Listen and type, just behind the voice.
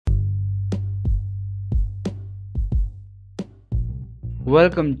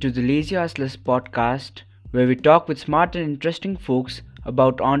Welcome to the Lazy Hustlers podcast, where we talk with smart and interesting folks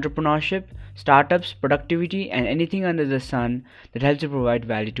about entrepreneurship, startups, productivity, and anything under the sun that helps you provide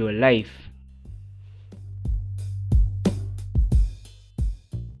value to your life.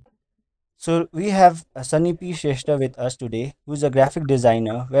 So we have Sunny P. Shrestha with us today, who's a graphic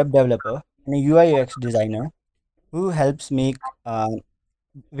designer, web developer, and a UI UX designer who helps make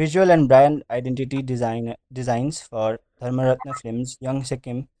visual and brand identity designs for Dharmaratna Films, Young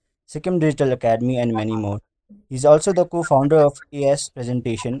Sikkim, Sikkim Digital Academy, and many more. He's also the co-founder of AS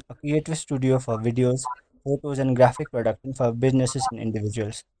Presentation, a creative studio for videos, photos, and graphic production for businesses and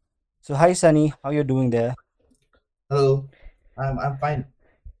individuals. So hi Sunny, how you doing there? Hello, I'm fine.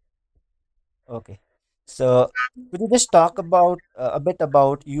 Okay. So could you just talk about a bit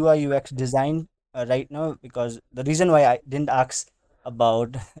about UI UX design right now? Because the reason why I didn't ask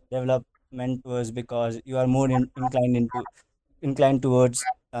about development was because you are more inclined towards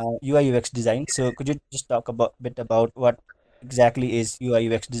UI UX design. So could you just talk about bit about what exactly is UI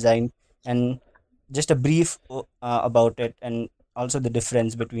UX design and just a brief about it and also the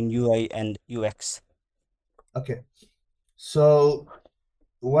difference between UI and UX? Okay, so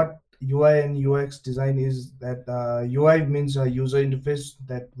what UI and UX design is that UI means a user interface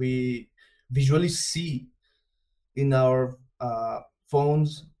that we visually see in our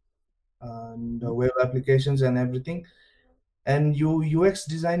phones and Mm. web applications and everything. And UX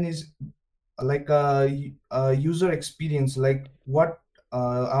design is like a user experience, like what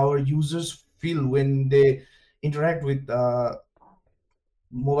our users feel when they interact with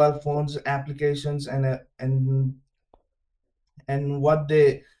mobile phones, applications, and what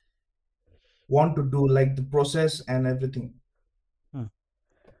they want to do, like the process and everything. Hmm.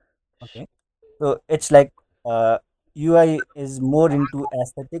 Okay. So it's like UI is more into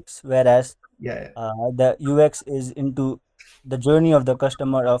aesthetics, whereas Yeah. the UX is into the journey of the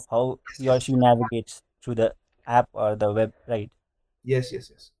customer of how he or she navigates through the app or the web, right? Yes,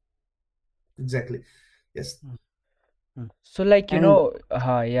 exactly. Yes. Mm, mm. So, like, And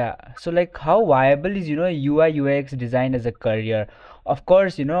yeah. So, like, how viable is, UI UX design as a career? Of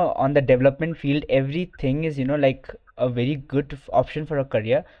course, on the development field, everything is, like a very good option for a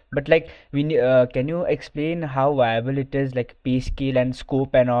career. But, like, can you explain how viable it is, like pay scale and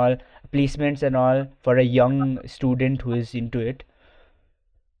scope and all, placements and all for a young student who is into it?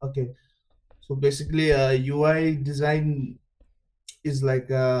 Okay. So basically, UI design is like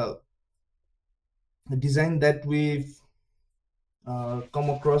a design that we've come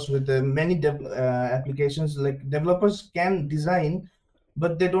across with many applications. Like developers can design,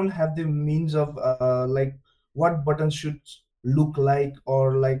 but they don't have the means of like what buttons should look like,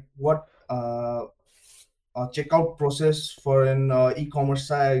 or like what checkout process for an e-commerce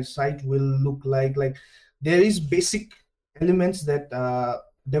site will look like there is basic elements that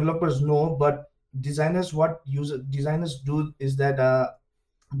developers know, but designers, what user designers do is that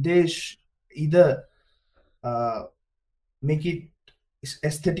they either uh, make it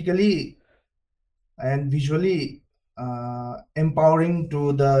aesthetically and visually empowering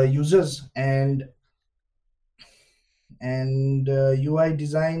to the users, and UI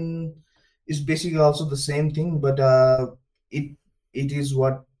design is basically also the same thing, but it it is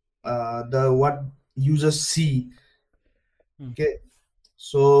what users see. mm, Okay,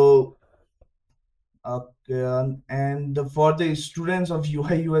 so for the students of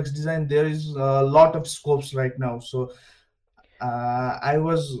UI UX design, there is a lot of scopes right now. So I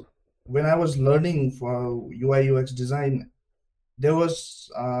was when I was learning for UI UX design, there was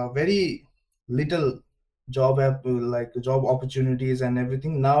very little like job opportunities and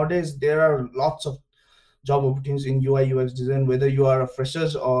everything. Nowadays there are lots of job opportunities in UI UX design, whether you are a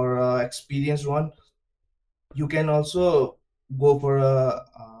freshers or experienced one. You can also go for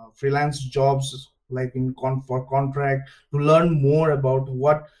freelance jobs, like for contract, to learn more about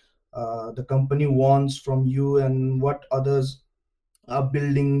what the company wants from you and what others are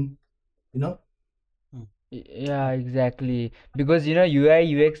building, you know. mm, Yeah, exactly. Because UI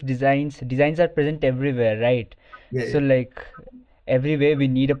UX designs are present everywhere, right? Yeah, So yeah. like everywhere we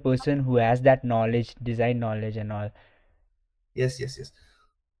need a person who has that knowledge, design knowledge and all. Yes.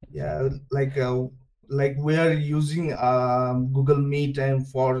 Yeah, like we are using Google Meet, and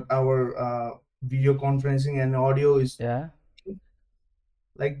for our video conferencing and audio is Yeah.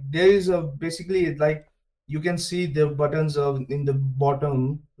 like there is a basically, like, you can see the buttons of in the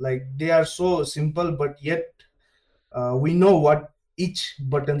bottom, like they are so simple, but yet we know what each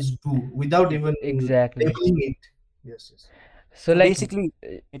buttons do without even Exactly. labeling it. Yes. So so like basically,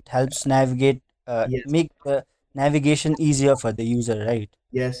 it helps navigate, Yes. make the navigation easier for the user, right?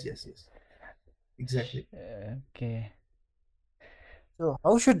 Yes. Exactly. okay. So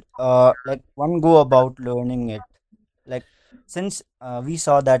how should like one go about learning it? Like since we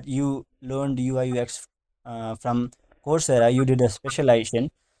saw that you learned UI UX from Coursera, you did a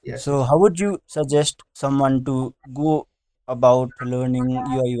specialization. Yes, So yes. how would you suggest someone to go about learning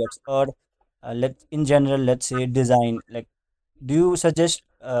UI UX, or let in general, let's say design? Like, do you suggest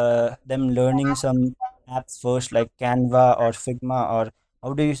them learning some apps first, like Canva or Figma, or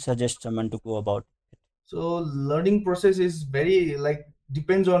how do you suggest someone to go about? So learning process is very like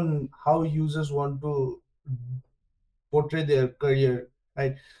depends on how users want to portray their career,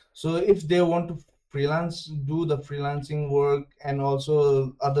 right? So if they want to freelance, do the freelancing work and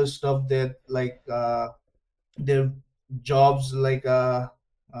also other stuff that like their jobs like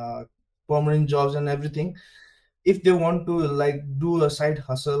permanent jobs and everything. If they want to like do a side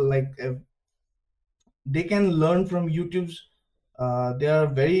hustle, like they can learn from YouTube's. There are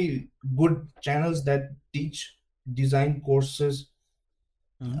very good channels that teach design courses.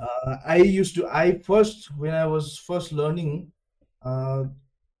 Mhm. I first, when I was first learning, uh,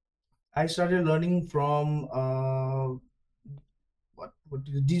 I started learning from what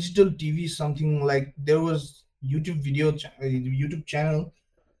is digital TV, something like there was YouTube channel.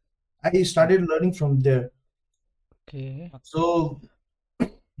 I started learning from there. Okay. So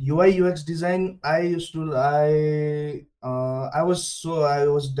UI UX design, I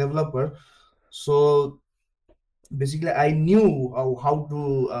was developer. So basically I knew how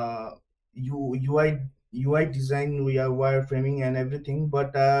to UI design, we are wireframing and everything,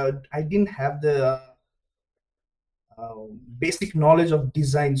 but I didn't have the basic knowledge of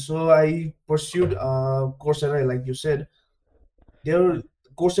design. So I pursued Coursera, like you said. There,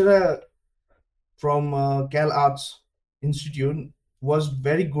 Coursera from Cal Arts Institute was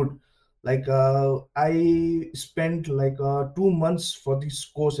very good. Like I spent like 2 months for these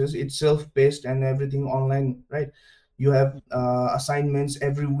courses. It's self-paced and everything online, right? You have assignments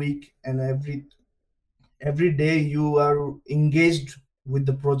every week, and every day you are engaged with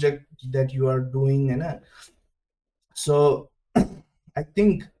the project that you are doing, and so I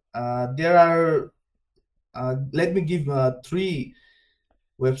think there are. Let me give three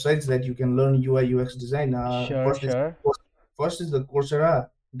websites that you can learn UI UX design. Sure, sure. First is the Coursera.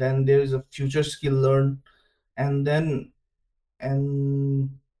 Then there is a Future Skill Learn, and and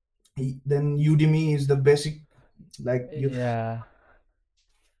then Udemy is the basic. Like you, Yeah,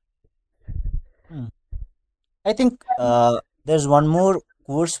 Hmm. I think there's one more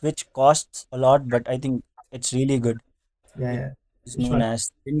course which costs a lot, but I think it's really good. yeah, It yeah. is Which known one?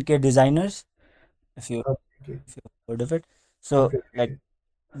 as 10K Designers, if you Okay, if you've heard of it. So okay, like okay.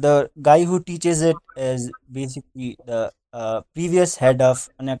 the guy who teaches it is basically the previous head of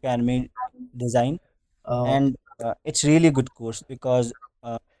an academy design, Okay, and it's really good course because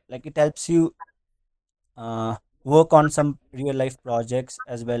uh, like it helps you work on some real life projects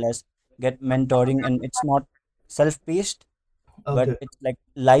as well as get mentoring, and it's not self-paced, but okay. it's like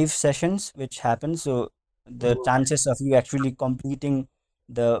live sessions which happen, so the Oh, chances of you actually completing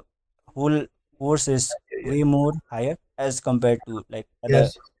the whole course is yeah, way more higher as compared to like yeah.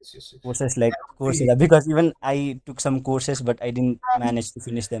 other Yes, yes, yes, yes. courses like Agree. Coursera, because even I took some courses but I didn't manage to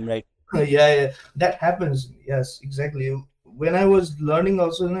finish them, right? Yeah, yeah, that happens. Yes, exactly. When I was learning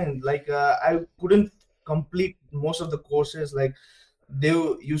also, like I couldn't complete most of the courses. Like they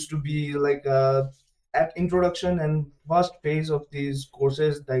used to be like at introduction and first phase of these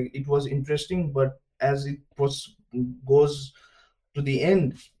courses, like it was interesting, but as it goes to the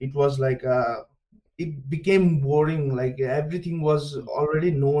end, it was like it became boring. Like everything was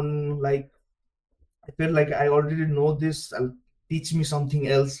already known. Like I felt like I already know this. Teach me something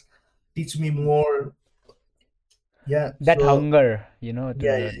else. Teach me more. Yeah. that So hunger, to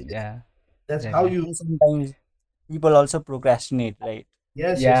yeah, yeah, learn. yeah. Yeah, That's how exactly. you. And sometimes people also procrastinate, right?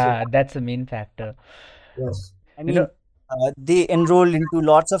 Yes, yes, yes, Yeah, that's the main factor. yes, I You know, mean, they enroll into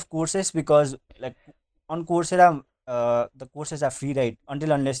lots of courses because, like, on Coursera, the courses are free, right?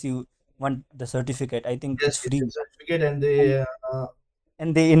 Until unless you want the certificate, I think it's yes. Get the free. certificate, and And, they.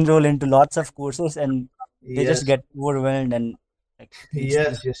 and they enroll into lots of courses, and they just Yes, get overwhelmed and like things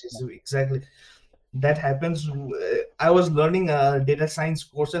to. yes, yes, yes. Exactly. That happens. I was learning data science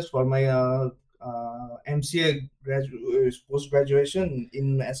courses for my MCA post graduation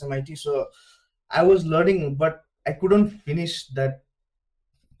in SMIT. So I was learning, but I couldn't finish that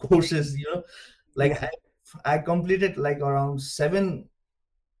courses. Like Yeah, I completed like around 7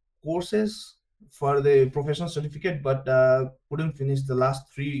 courses for the professional certificate, but couldn't finish the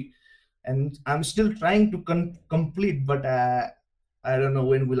last three. And I'm still trying to complete, but I don't know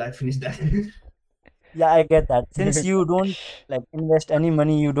when will I finish that. yeah, I get that. Since you don't like invest any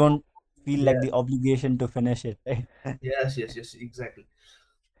money, you don't. feel like Yeah. the obligation to finish it, right? Yes, yes, yes, exactly.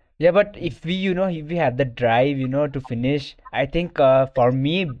 Yeah, but if we, if we have the drive, to finish, I think for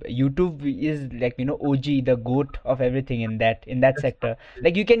me, YouTube is like, OG, the goat of everything in that Yes, sector.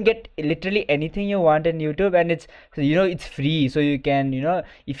 Like you can get literally anything you want in YouTube, and it's free, so you can,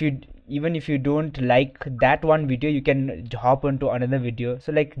 if you even if you don't like that one video, you can hop onto another video.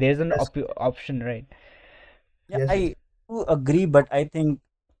 So like there's an yes, option, right? Yeah, yes, yes, I do agree, but I think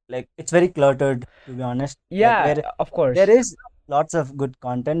like it's very cluttered, to be honest. Like Yeah, of there course. is lots of good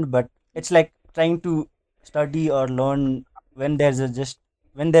content, but it's like trying to study or learn when there's a just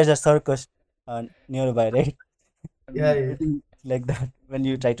when there's a circus nearby, right? yeah, I yeah. think it's like that when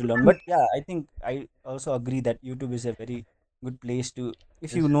you try to learn. But yeah, I think I also agree that YouTube is a very good place to,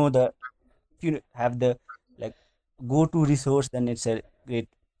 if Yes, you know the, if you have the like go-to resource, then it's a great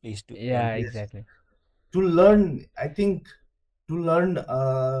place to learn. Yeah, yes. exactly. To learn, I think, to learn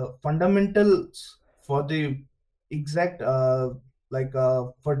fundamentals for the exact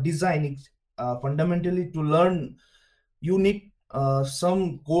for design, fundamentally to learn, you need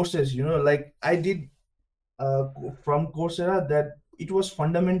some courses. Like I did from Coursera, that it was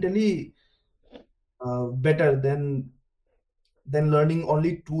fundamentally better than learning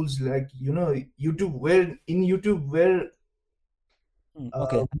only tools, like YouTube, where in YouTube where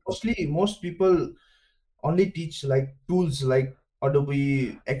Okay. most people only teach like tools like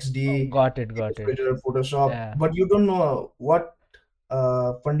Adobe XD, Got it. Illustrator, Photoshop, Yeah. but you don't know what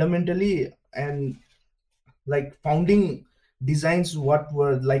fundamentally and like founding designs, what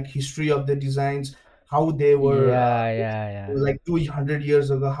were like history of the designs, how they were Yeah, yeah, yeah. like 200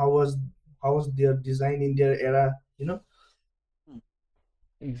 years ago, how was their design in their era, Hmm.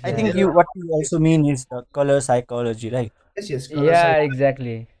 I so think there Exactly. you are what you also mean is the color psychology, right? yes, yes, color Yeah, psychology,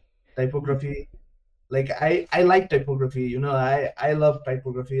 exactly. Hmm. typography. Like I like typography, I love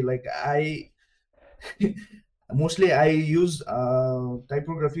typography. Like I mostly I use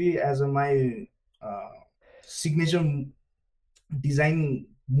typography as my uh, signature design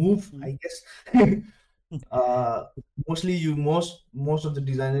move, Hmm. I guess. uh, Mostly most of the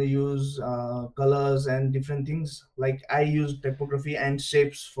designer use colors and different things. Like I use typography and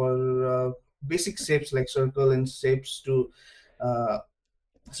shapes for basic shapes like circle and shapes to uh,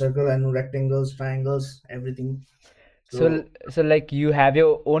 circle and rectangles, triangles, everything. So, So so like you have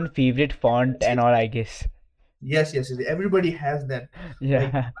your own favorite font yes, and yes, all, I guess. yes, yes, yes. Everybody has that.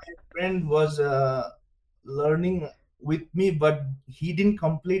 Like Yeah. my friend was learning with me, but he didn't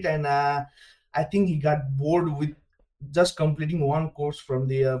complete, and I think he got bored with just completing one course from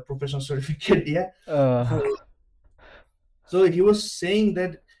the professional certificate. Yeah. Uh, So so he was saying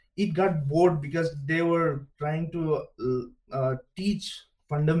that it got bored because they were trying to teach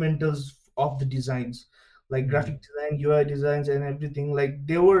fundamentals of the designs, like hmm. graphic design, UI designs, and everything. Like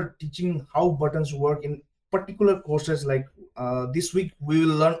they were teaching how buttons work in particular courses. Like this week we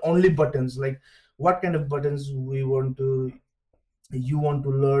will learn only buttons. Like what kind of buttons we want to you want to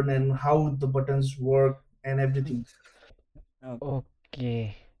learn, and how the buttons work and everything. Uh,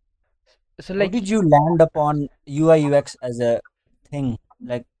 Okay. So how like, did you land upon UI UX as a thing?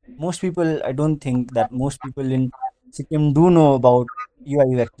 Like most people, I don't think that most people in Sikkim do know about UI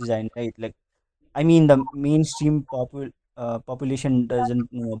UX design, right? Like I mean, the mainstream population doesn't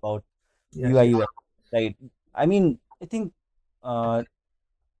know about Yes, UI yes, UX, right? I mean, I think uh,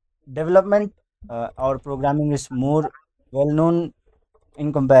 development or programming is more well known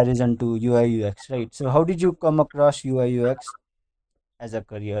in comparison to UI UX, right? So, how did you come across UI UX as a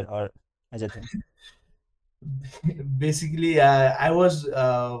career or as a thing? basically I was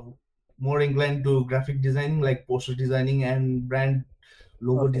more inclined to graphic designing, like poster designing and brand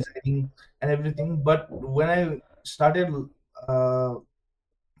logo Okay. designing and everything. But when I started uh,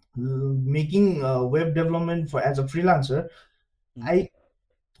 making web development for as a freelancer, Mm. I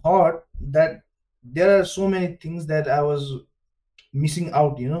thought that there are so many things that I was missing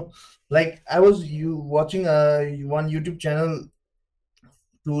out. Like I was you watching one YouTube channel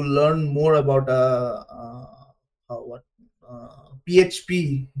to learn more about what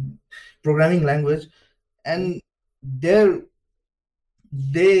PHP programming language, Okay. and there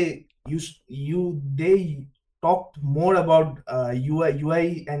they talked more about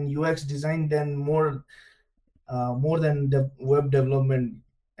UI and UX design than more than the web development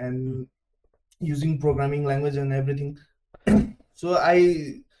Mm. and using programming language and everything. So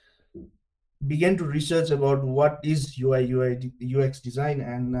I began to research about what is UI UX design,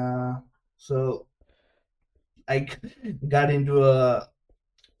 and so I got into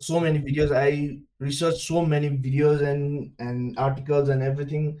so many videos. I researched so many videos and articles and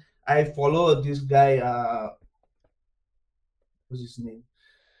everything. I follow this guy. What's his name?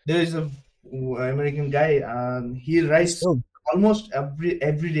 there is a American guy, he writes So almost every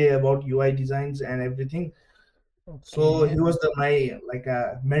day about UI designs and everything. So Okay. he was my like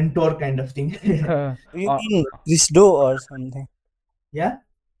a mentor kind of thing. do you Uh, mean Chrisdo or something? Yeah.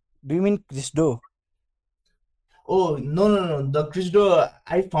 Do you mean Chrisdo? Oh, no, no, no. The Cristo,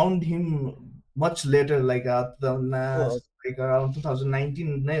 I found him much later, Oh, like around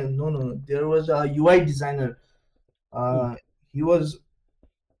 2019. No, no, no. There was a UI designer. hmm, Uh, he was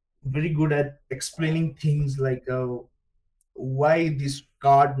very good at explaining things like why this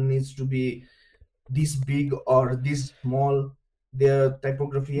card needs to be this big or this small, their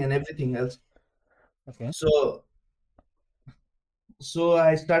typography and everything else. okay. So, so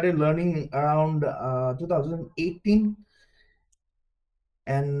I started learning around 2018,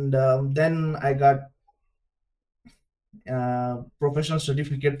 and then I got professional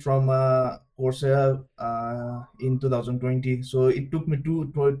certificate from Coursera in 2020. So it took me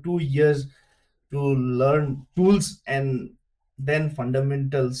 2 years to learn tools and then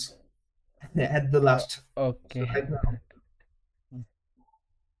fundamentals at the last. So okay. right now, Hmm,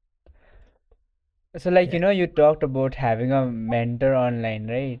 So like yeah, you talked about having a mentor online,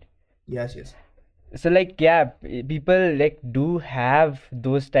 right? yes, yes, So like yeah, people like do have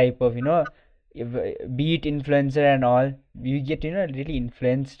those type of be it influencer and all. You get really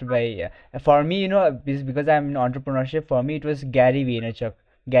influenced by. For me, because I'm in entrepreneurship. For me, it was Gary Vaynerchuk,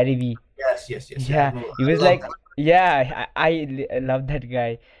 Gary V. yes, yes, yes. Yeah, he was I love like, that. yeah, I love that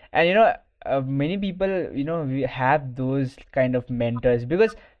guy. And many people, we have those kind of mentors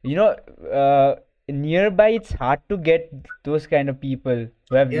because, you know, uh, nearby it's hard to get those kind of people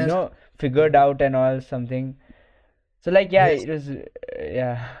who have, Yes, figured out and all something. So like, yeah, yes. it was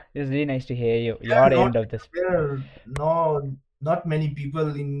really nice to hear There your are not end of this. there are no not many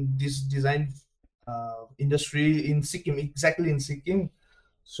people in this design industry in Sikkim, exactly in Sikkim.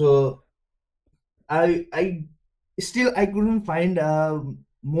 So I still I couldn't find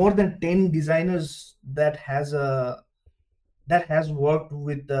more than 10 designers that has worked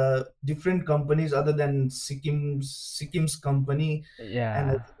with different companies other than Sikkim's company and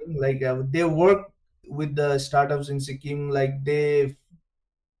Yeah. everything. Like they work with the startups in Sikkim. Like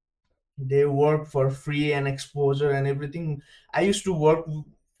they work for free and exposure and everything. I used to work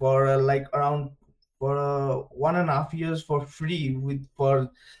for like around for 1.5 years for free with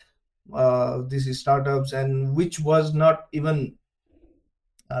for these startups, and which was not even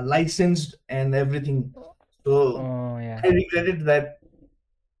licensed and everything. So Oh yeah. I regretted that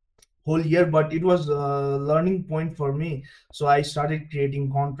whole year, but it was a learning point for me. So I started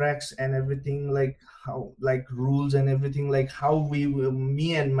creating contracts and everything, like how like rules and everything, like how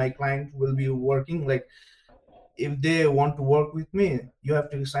me and my client will be working. Like if they want to work with me, you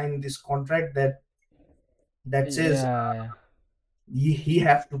have to sign this contract that says Yeah. he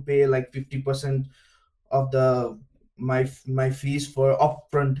have to pay like 50% of the my fees for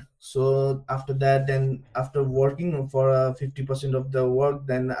upfront. So after that, then after working for 50% of the work,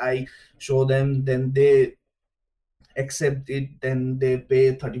 then I show them, then they accept it, then they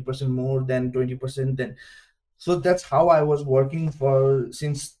pay 30% more than 20%. Then so that's how I was working for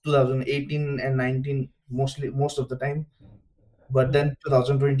since 2018 and 19, mostly most of the time. But hmm. then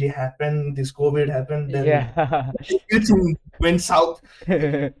 2020 happened, this COVID happened, then Yeah. everything went south.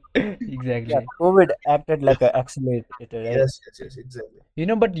 Yeah, Exactly. COVID acted like an accelerator, right? Yes, yes, yes, exactly.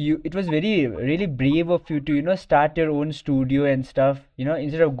 But it was very, really brave of you to, start your own studio and stuff,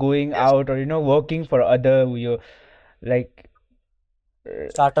 instead of going Yes, out or, working for other, like,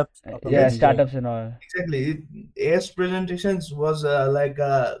 Startups yeah, yes, companies, right? startups and all. exactly. AS presentations was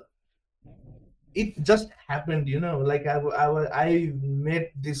it just happened, like I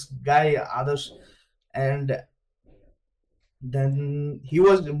met this guy others, and then he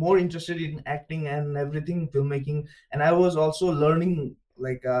was more interested in acting and everything, filmmaking, and I was also learning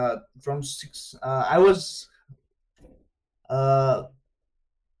like from six I was uh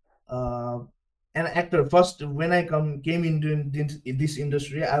uh an actor first. When I came into this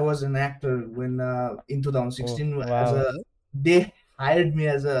industry, I was an actor when in Oh, 2016 as a wow. Okay. they hired me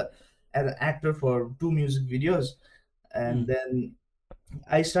as an actor for two music videos. Hmm. And then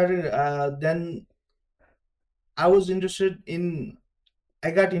I started then I was interested in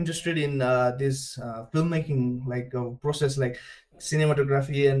I got interested in this filmmaking, like process, like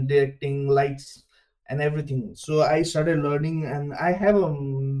cinematography and directing, lights and everything. So I started learning, and I have a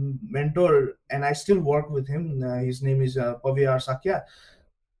mentor, and I still work with him. His name is Paviyar Sakya,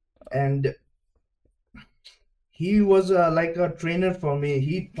 and he was like a trainer for me.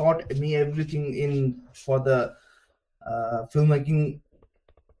 He taught me everything in for the filmmaking.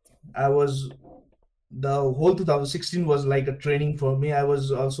 I was the whole 2016 was like a training for me. I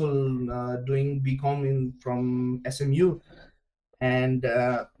was also doing BCom in from SMU, and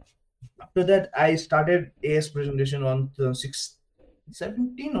after that I started AS presentation on the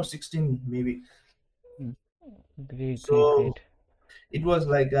 17 or 16 maybe. Mm. Great, great, So great. it was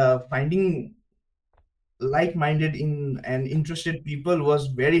like finding like-minded in and interested people was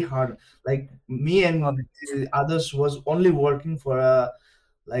very hard. Like me and Obvious. the others was only working for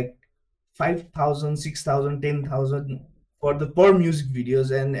like 5,000, 6,000, 10,000 for the per music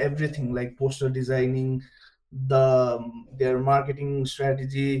videos and everything, like poster designing, their marketing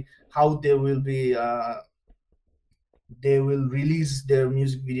strategy, how they will release their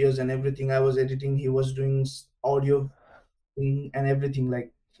music videos and everything. I was editing, he was doing audio thing and everything,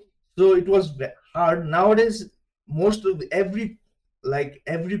 like. So it was hard. Nowadays most of every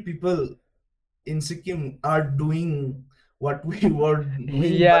people in Sikkim are doing what we were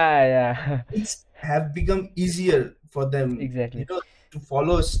doing, but Yeah, yeah. it's have become easier for them, Exactly. to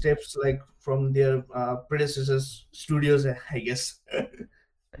follow steps like from their predecessors studios, I guess.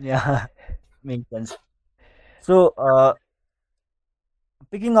 Yeah, makes sense. So,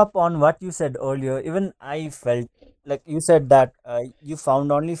 picking up on what you said earlier, even I felt like you said that you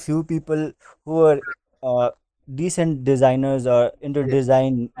found only few people who were uh, decent designers or into Yes,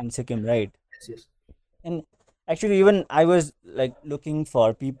 design in Sikkim, right? yes, yes. And actually, even I was like looking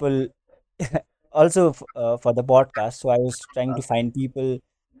for people also for the podcast. So I was trying to find people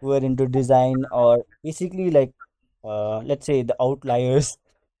who are into design or basically like let's say the outliers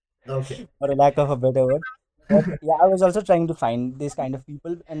Okay. for a lack of a better word. But yeah, I was also trying to find this kind of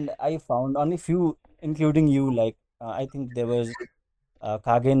people, and I found only few, including you. Like I think there was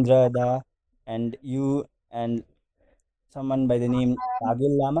Kagendra Da, and you, and someone by the name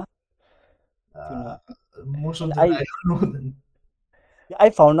Kagil Lama, if you uh, know. Most And of them I don't know them. I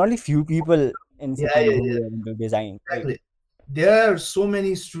found only few people in Yeah, Sikkim yeah, who yeah, were into design, right? exactly. There are so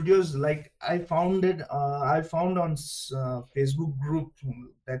many studios. Like I found on Facebook group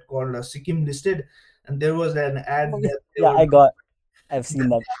that called Sikkim Listed, and there was an Oh, ad yeah, that they yeah, were I've seen that,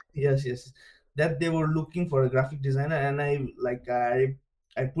 that. yes, yes, that they were looking for a graphic designer, and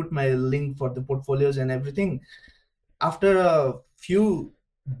I put my link for the portfolios and everything. After a few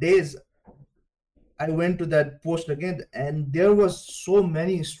days I went to that post again, and there was so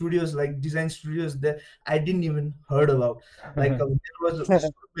many studios, like design studios, that I didn't even heard about. Like there was so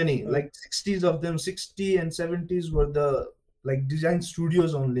many, Right. like 60s of them, 60 and 70s were the like design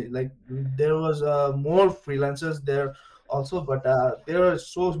studios only. Like there was more freelancers there also, but there are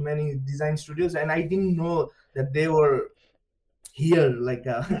so many design studios, and I didn't know that they were here. Like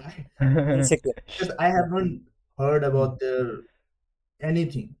In Sikkim. because I Yeah. haven't heard Mm, about their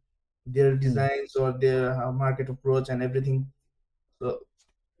anything, their mm. designs or their market approach and everything. So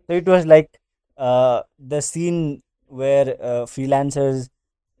So it was like the scene where freelancers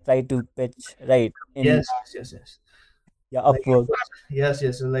try to pitch, right? In yes, yes, yes, yes. yeah, Like Upwork. yes,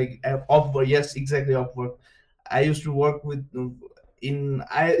 yes, like Upwork. Yes, exactly, Upwork. I used to work with in.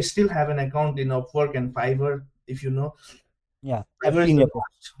 I still have an account in Upwork and Fiverr. If you know, Yeah, I've Fiverr is seen the your post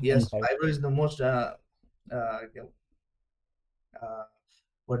most. in Yes, Fiverr. Fiverr is the most. Uh, uh,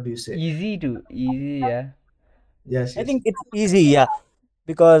 what do you say? Easy, yeah. Yes, I yes, think it's easy, yeah,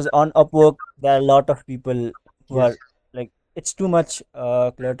 because on Upwork there are a lot of people who yes, are like it's too much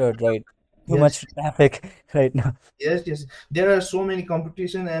cluttered, right? Too yes, much traffic right now. yes, yes. There are so many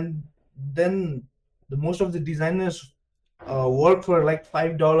competition, and then the most of the designers work for like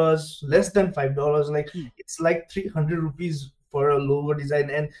 $5, less than $5. Like Hmm. it's like 300 rupees for a logo design,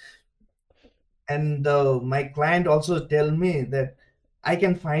 and my client also tell me that I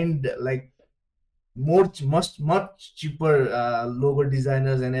can find like much cheaper logo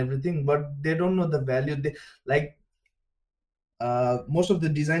designers and everything, but they don't know the value. They like most of the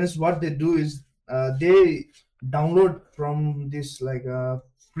designers, what they do is they download from this like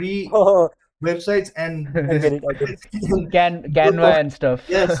free Oh, websites and I get it. I get it. look of, Canva and stuff.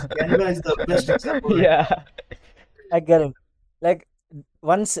 yes, Canva is the best example right now. Yeah. I get it. Like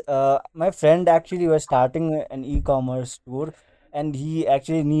once, my friend actually was starting an e-commerce store, and he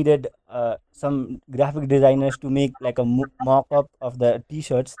actually needed some graphic designers to make like a mock-up of the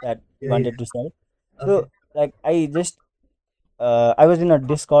t-shirts that he Yeah, yeah. wanted to sell. Okay, So, like, I was in a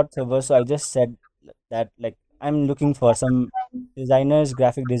Discord server, so I just said that like I'm looking for some designers,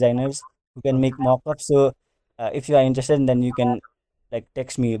 graphic designers who can okay, make mock-ups. So, if you are interested, then you can like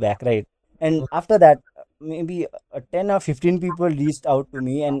text me back, right? And okay. after that, maybe 10 or 15 people reached out to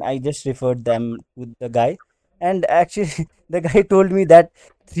me, and I just referred them to the guy. And actually, the guy told me that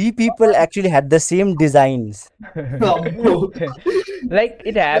three people actually had the same designs. Bro, Like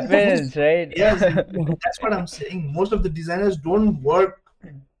it happens, right? Yes, that's what I'm saying. Most of the designers don't work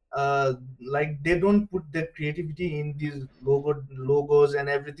like they don't put their creativity in these logos and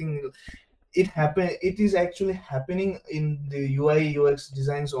everything. It is actually happening in the UI UX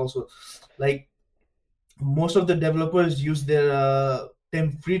designs also. Like most of the developers use their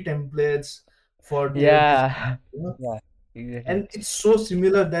free templates for their Yeah, you know, Yeah. exactly. and it's so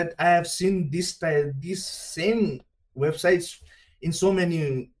similar that I have seen these same websites in so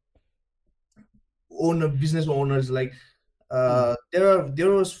many business owners. Like Hmm.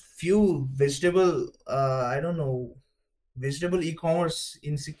 there was few vegetable I don't know, vegetable e-commerce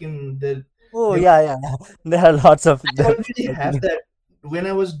in Sikkim that Oh, they yeah, yeah. There are lots of I them, already have actually. that. When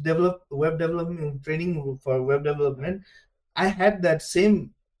I was web development training for web development, I had that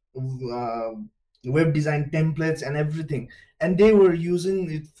same uh, web design templates and everything, and they were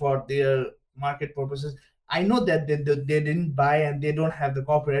using it for their market purposes. I know that they didn't buy and they don't have the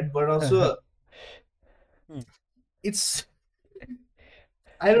copyright, but also Hmm. it's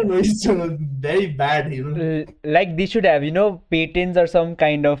I don't know, it's very bad, you know. Like they should have, patents or some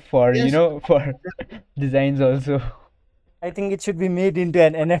kind of for, Yes, for designs also. I think it should be made into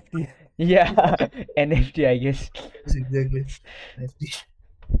an NFT. Yeah, NFT, I guess. yes, exactly. NFT.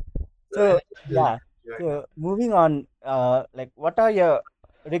 So So, NFT is yeah. right now. So, moving on, like, what are your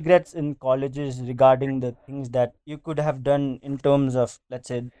regrets in colleges regarding the things that you could have done in terms of, let's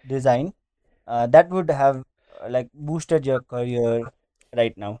say, design, that would have like boosted your career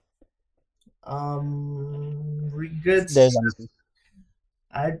right now? If there's Regrets. anything.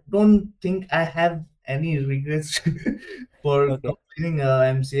 I don't think I have any regrets for Okay. completing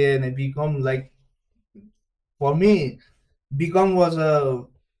MCA and a BCom. Like for me, BCom was a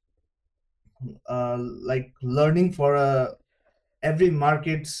like learning for every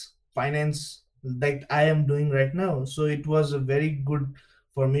markets finance like I am doing right now. So it was a very good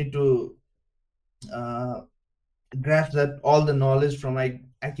for me to uh, grasp that all the knowledge from I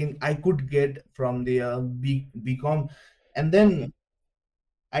could get from the BCom, and Okay. then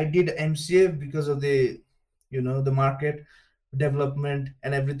I did MCA because of the the market development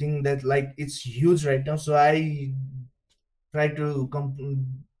and everything that like it's huge right now. So try to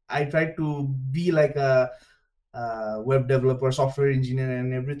I try to be like a web developer, software engineer,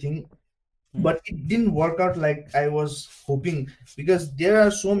 and everything. Hmm. But it didn't work out like I was hoping because there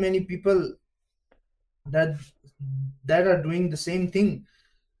are so many people that are doing the same thing,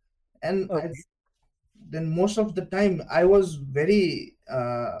 and Okay. then most of the time I was very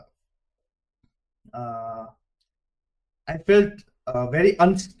uh, I felt very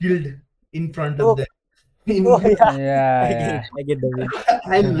unskilled in front of Oh, them. oh, In yeah. I get it. Yeah, I get the way.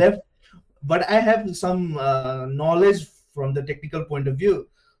 I left, but I have some knowledge from the technical point of view.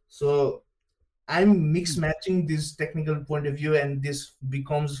 So I'm mix Hmm. matching this technical point of view, and this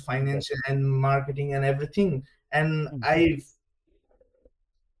becomes Okay. financial and marketing and everything. And Hmm. I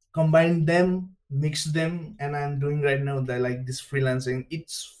combine them, mix them, and I'm doing right now the like this freelancing.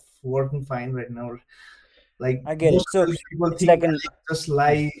 It's working fine right now. Like I get most it. So of the people it's think like I an just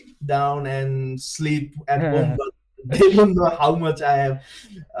lie down and sleep at home, but they don't know how much I have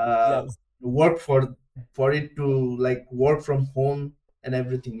yeah. uh, worked for it to like work from home and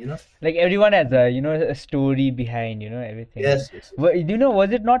everything. like everyone has a a story behind everything. Yes, yes, yes.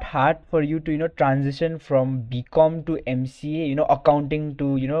 Was it not hard for you to transition from BCom to MCA, accounting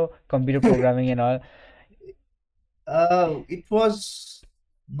to computer programming and all? It was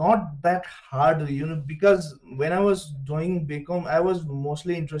not that hard, because when I was doing BCom, I was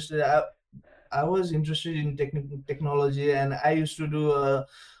mostly interested. I was interested in technology, and I used to do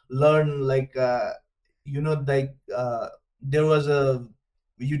learn like like there was a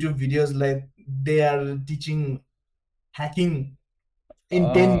YouTube videos like they are teaching hacking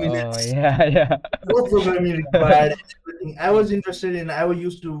in 10 Oh, minutes. yeah, yeah. No programming required. And everything. I was interested in. I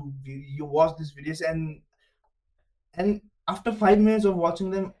used to you watch these videos, and after 5 minutes of watching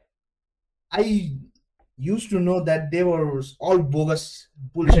them, I used to know that they were all bogus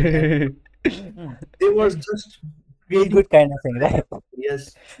bullshit, and Hmm. they were just Feel creating. good kind of thing, right?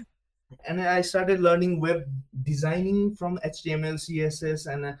 Yes, and I started learning web designing from HTML, CSS,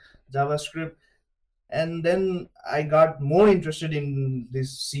 and JavaScript, and then I got more interested in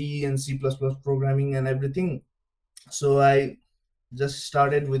this C and C++ programming and everything. So I just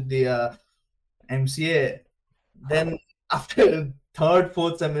started with the MCA. Then after third,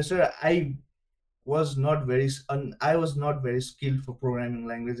 fourth semester, I was not very skilled for programming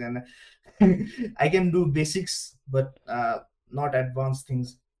language, and I can do basics, but not advanced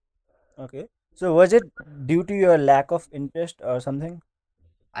things. Okay. So was it due to your lack of interest or something?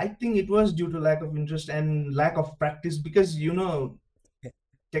 I think it was due to lack of interest and lack of practice because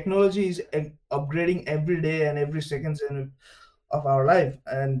technology is upgrading every day and every seconds of our life.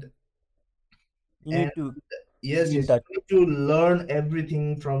 You And need to yes, be in yes, touch. you need to learn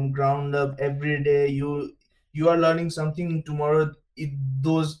everything from ground up every day. You are learning something tomorrow.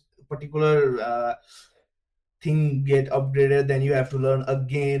 Those particular thing get upgraded, then you have to learn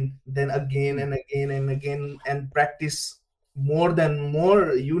again, then again Mm, and again and again, and practice more than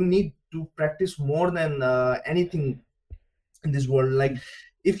more. You need to practice more than anything in this world. Like, mm.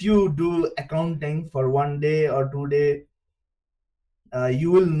 if you do accounting for 1 day or 2 day,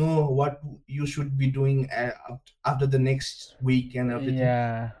 you will know what you should be doing after the next week and everything.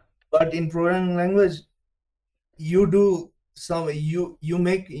 Yeah. But in programming language, you do some, you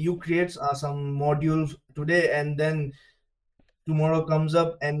create some modules today, and then tomorrow comes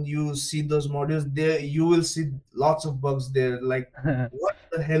up and you see those modules there, you will see lots of bugs there. Like, what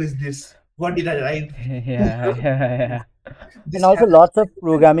the hell is this? What did I write? Yeah, yeah, And This also happened. lots of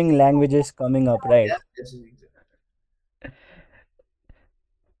programming languages coming up, right? Yes, yes, exactly.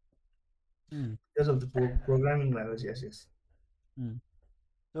 Mm, Because of the programming language. Yes, yes. mm.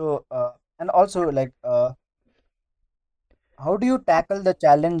 So, and also like, how do you tackle the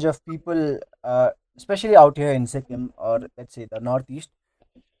challenge of people, especially out here in Sikkim or let's say the Northeast,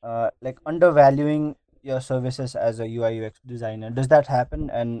 like undervaluing your services as a UI UX designer? Does that happen?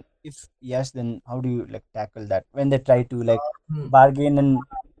 And if yes, then how do you like tackle that when they try to like Hmm. bargain and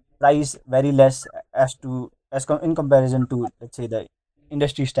price very less as to in comparison to let's say the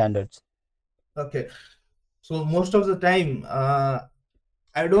industry standards? Okay. So most of the time,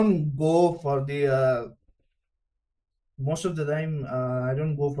 I don't go for the most of the time I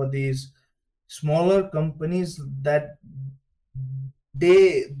don't go for these smaller companies that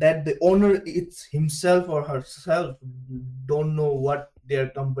the owner, it's himself or herself, don't know what their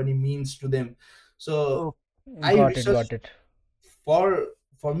company means to them. So Oh, I got it, research got it. for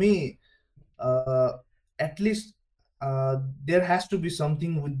for me, uh, at least there has to be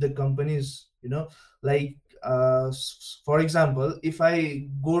something with the companies, like, for example, if I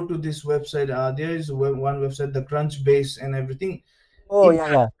go to this website, there is one website, the Crunchbase and everything. oh In yeah,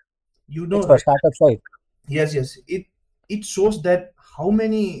 yeah. you It's know for right? startups, right? Yes, yes, it shows that how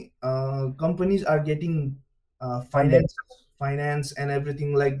many companies are getting Funded. finance and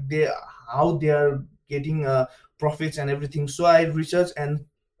everything, like they, how they are getting profits and everything. So I research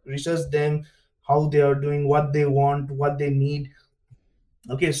them, how they are doing, what they want, what they need.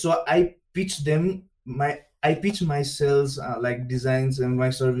 Okay, so I pitch my sales, like designs and my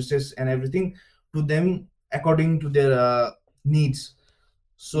services and everything, to them according to their needs.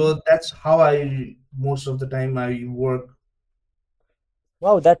 Mhm. So that's how I, most of the time, I work.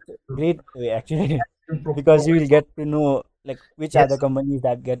 Wow, that's great actually, And because you will get to know like which are the yes, companies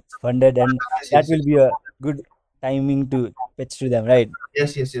that get funded, and yes, that yes, will yes, be a good timing to pitch to them, right?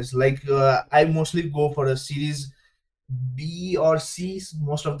 yes, yes, yes. Like, I mostly go for a series B or C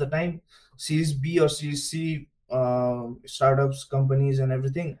most of the time. Series B or series C, startups, companies, and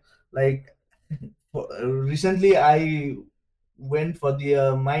everything. Like, recently, I went for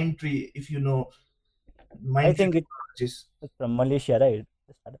the Mindtree. If you know I Mindtree think Technologies, it's from Malaysia, right?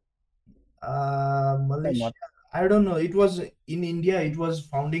 The startup, if I'm Malaysia. not. I don't know. It was in India. It was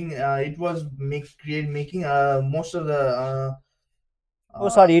founding. It was making most of the. Oh, Uh,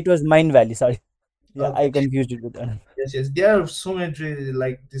 sorry, it was Mind Valley. Sorry, yeah, okay. I confused it with another Yes, yes. There are so many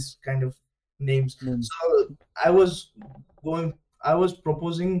like this kind of names. name. So I was going. I was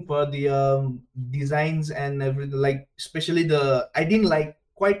proposing for the designs and everything. Like, especially I didn't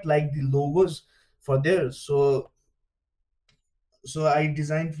quite like the logos for there. So I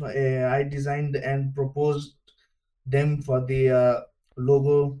designed and proposed them for the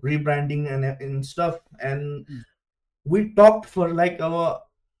logo rebranding and stuff. And Mm. we talked for like uh,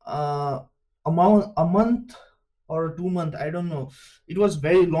 a month or 2 month, I don't know. It was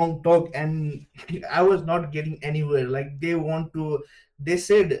very long talk, and I was not getting anywhere. Like, they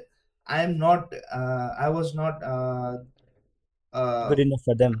said I was not uh, Good enough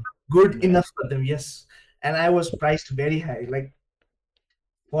for them. good Yeah. enough for them. Yes. And I was priced very high, like,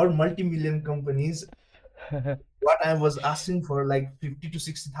 for multi-million companies. What I was asking for, like 50 to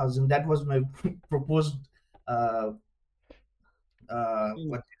 60,000. That was my proposed uh Mm.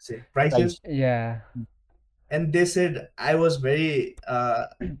 what do you say, prices. Price. Yeah. Mm. And they said I was very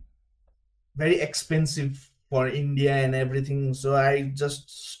expensive for India and everything. So I just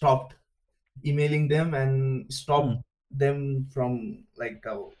stopped emailing them and stopped Mm. them from, like,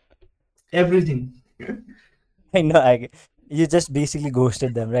 everything. I know. You just basically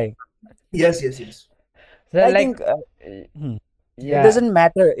ghosted them, right? Yes, yes, yes. So I like, think uh, hmm, it Yes. yeah, doesn't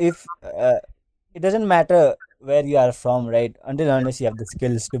matter if it doesn't matter where you are from, right? Until unless you have the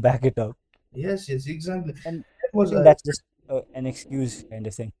skills to back it up. Yes, yes, exactly. And That I was think that's just an excuse kind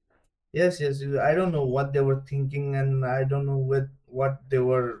of thing. yes, yes. I don't know what they were thinking, and I don't know what they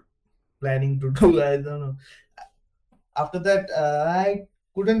were planning to do. I don't know. After that, I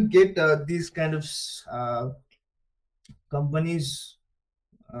couldn't get these kind of companies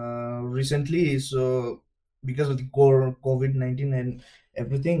recently. So because of the core COVID-19 and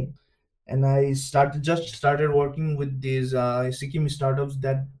everything, and I started working with these Sikkim startups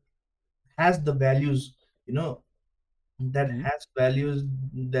that has the values, you know, that Hmm. has values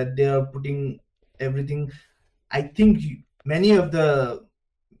that they are putting everything. I think many of the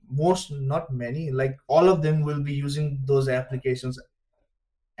most, not many, like all of them will be using those applications,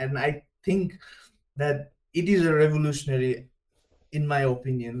 and I think that it is a revolutionary, in my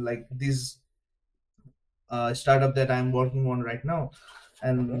opinion, like this startup that I'm working on right now,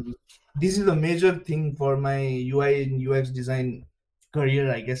 Okay. and this is a major thing for my UI and UX design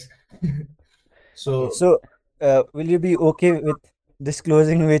career, I guess. Okay. So So, will you be okay with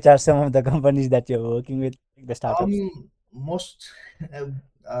disclosing which are some of the companies that you're working with, like the startups? most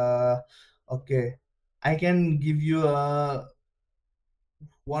uh okay, I can give you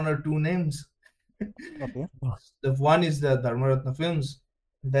one or two names. Okay. The one is the Dharmaratna Films,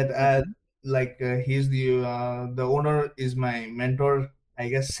 that Okay. he's the owner is my mentor, I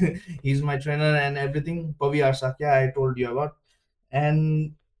guess. He's my trainer and everything. Pavi Arsakya, I told you about.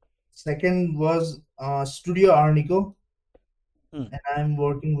 And second was Studio Arnico, Hmm. and I'm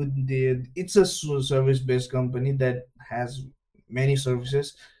working with it's a service based company that has many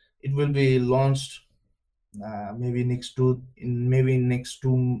services. It will be launched maybe in next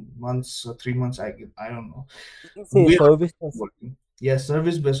 2 months or 3 months. I don't know. Did you say We are services? working. Yeah,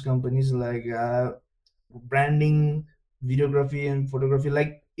 service based companies like branding, videography, and photography.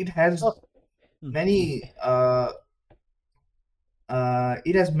 Like Okay. Hmm. many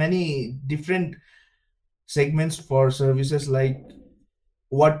it has many different segments for services, like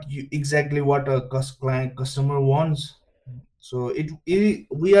exactly what a client customer wants. So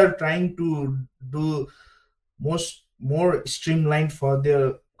we are trying to do more streamlined for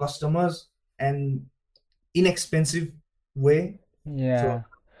their customers and inexpensive way. So Yeah.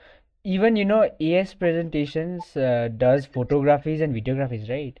 Even AS presentations does photographies and videographies,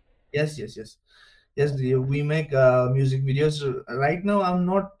 right? yes, yes, yes, yes. We make music videos. Right now I'm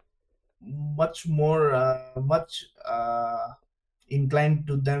not much inclined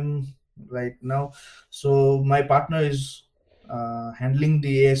to them right now. So my partner is handling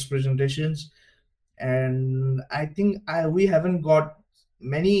the AS presentations, and I think we haven't got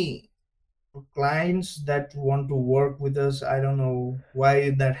many clients that want to work with us. I don't know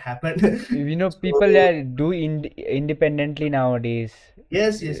why that happened. People So do independently nowadays.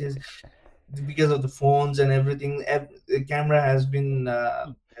 yes, yes, yes, because of the phones and everything, the camera has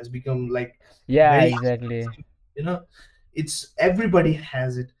become like Yeah, very exactly. expensive, you know. It's everybody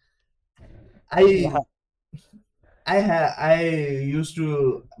has it. Yeah. I used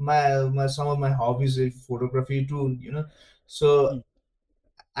to my some of my hobbies is photography too, you know. So Hmm.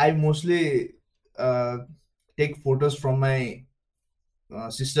 I mostly uh, take photos from my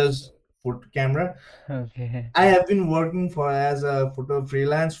sister's photo camera. Okay. I have been working for as a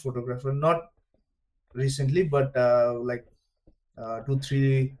freelance photographer, not recently, but 2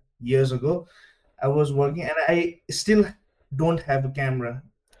 3 years ago. I was working, and I still don't have a camera.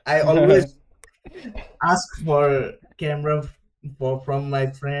 I always ask for camera from my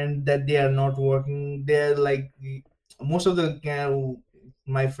friend that they are not working. They're like most of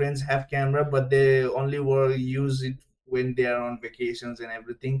my friends have camera, but they only use it when they are on vacations and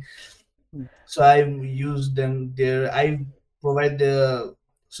everything. Hmm. So I use them there. I provide the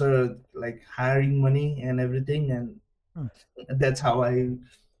sort of like hiring money and everything, and Hmm. that's how I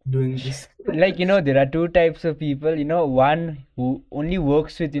doing this. Like there are two types of people. One who only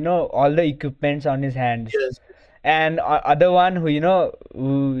works with all the equipments on his hands, Yes, and other one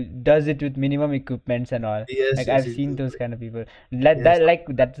who does it with minimum equipments and all. yes, Like yes, I've seen those exactly. kind of people. That Yes, that like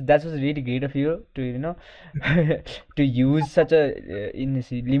that was really great of you to to use such a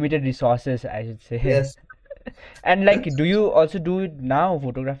limited resources, I should say. yes. And like, do you also do it now,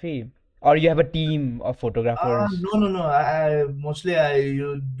 photography, or you have a team of photographers? No, no, no. I mostly I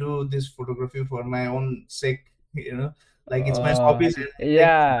you do this photography for my own sake. You know, like it's my hobbies, and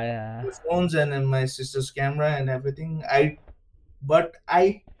take Yeah, yeah. the phones and then my sister's camera and everything. But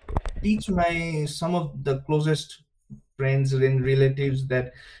I teach my some of the closest friends and relatives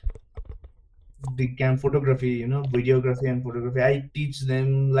that they can photography, videography and photography. I teach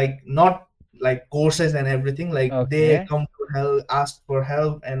them, like, not like courses and everything. Like they Okay. come to help, ask for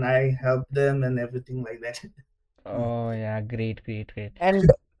help, and I help them and everything like that. Hmm. Oh yeah, great, great, great.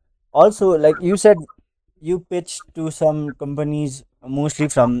 And also, like you said, you pitched to some companies mostly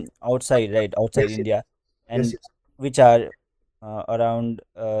from outside, right? Outside Yes, yes, India, yes, and yes. which are around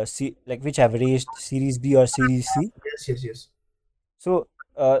like which have raised Series B or Series C. Yes, yes, yes. So,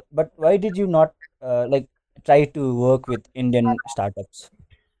 but why did you not like try to work with Indian startups?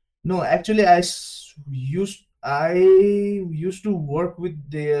 No, actually, I used to work with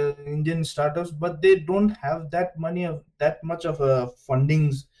the Indian startups, but they don't have that money of that much of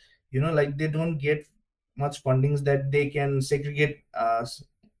fundings. Like they don't get much fundings that they can segregate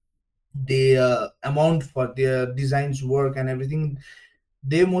the amount for their designs work and everything.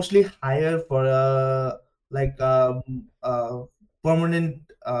 They mostly hire for like permanent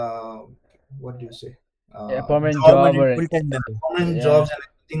what do you say, A permanent job, job Permanent or full-time member. permanent yeah. jobs and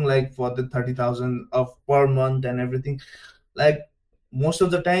everything, like for the 30,000 of per month and everything. Like most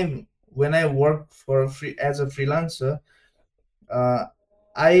of the time when I work for a free as a freelancer, uh,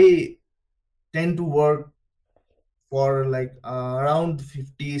 I tend to work for like around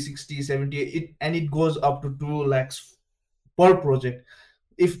 50, 60, 70, and it goes up to 2 lakhs per project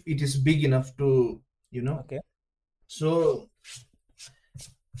if it is big enough to you know Okay. so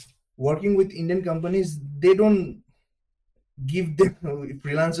working with Indian companies, they don't give them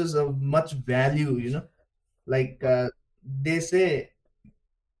freelancers of much value, like they say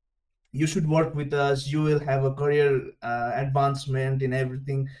you should work with us, you will have a career advancement in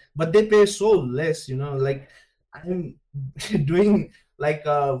everything, but they pay so less, like I'm doing like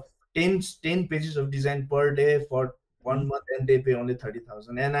 10 pages of design per day for Hmm. 1 month, and they pay only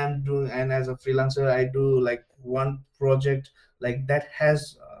 30,000, and and as a freelancer I do like one project like that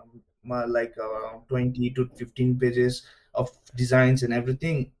has like 20 to 15 pages of designs and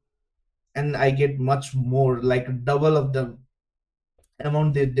everything, and I get much more, like double of the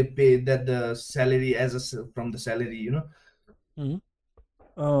amount they pay, that the salary as from the salary, Hmm.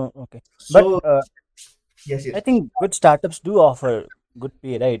 Oh, okay. But so yes, I yes, think good startups do offer good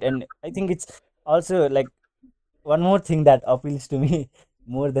pay, right? And I think it's also like one more thing that appeals to me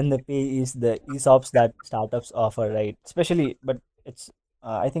more than the pay is the ESOPs that startups offer, right? Especially, but it's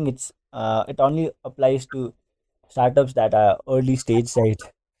I think it only applies to startups that are early stage, right?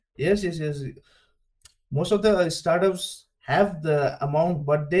 yes, yes, yes. Most of the startups have the amount,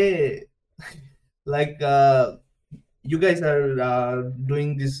 but they like you guys are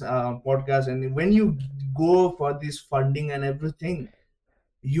doing this podcast, and when you go for this funding and everything,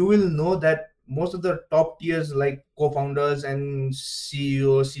 you will know that most of the top tiers like co-founders and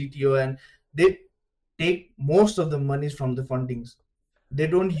CEO, CTO, and they take most of the monies from the fundings. They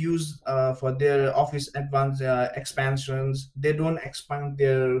don't use for their office advance expansions. They don't expand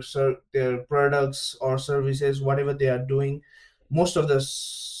their products or services, whatever they are doing. Most of the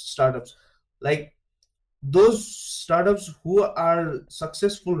startups, like those startups who are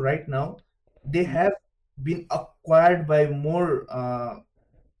successful right now, they Hmm. have been acquired by more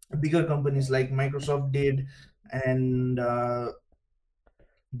bigger companies like Microsoft did, and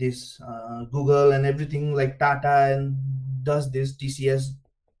this Google and everything, like Tata and does this. TCS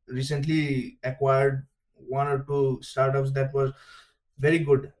recently acquired one or two startups that were very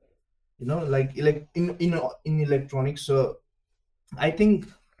good, like in electronics. So I think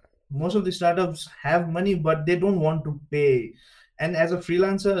most of the startups have money, but they don't want to pay. And as a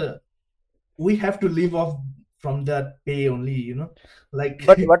freelancer, we have to live off from that pay only, like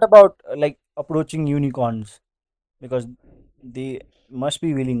But what about like approaching unicorns? Because they must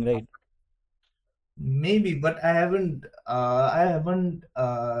be willing, right? maybe, but I haven't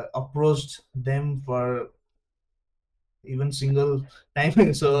approached them for even single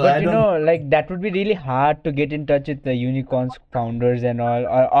time. So But I don't. like that would be really hard to get in touch with the unicorns founders and all,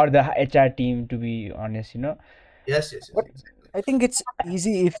 or the HR team, to be honest. Yes, yes, yes, But exactly. I think it's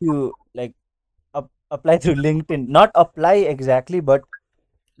easy if you like apply through LinkedIn. Not apply exactly, but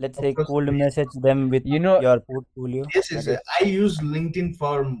let's Of say course. cold message them with You know, your portfolio, Yes, like yes, that. I use LinkedIn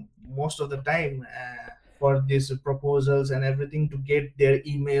for most of the time for these proposals and everything, to get their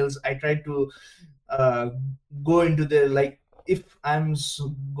emails. I try to uh, go into the, like, if I'm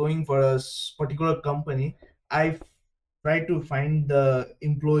going for a particular company, I try to find the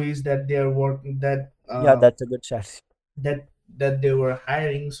employees that they are working, Yeah, that's a good strategy. that that they were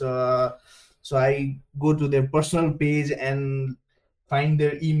hiring. So I go to their personal page and find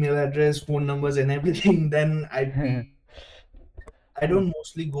their email address, phone numbers, and everything. Then I Hmm. don't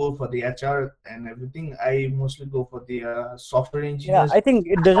mostly go for the HR and everything. I mostly go for the software Yeah, engineers. I think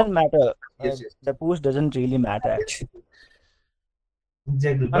it doesn't matter. Yes, yes, The post doesn't really matter yes, actually,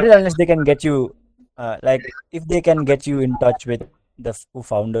 exactly. But until unless they can get you, like if they can get you in touch with the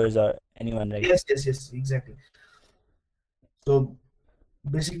co-founders or anyone, right? yes, yes, yes, exactly. So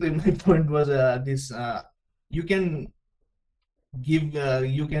basically, my point was this: you can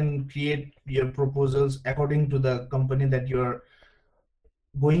you can create your proposals according to the company that you're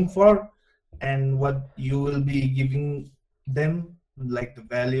going for, and what you will be giving them, like the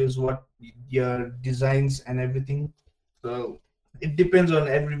values, what your designs and everything. So it depends on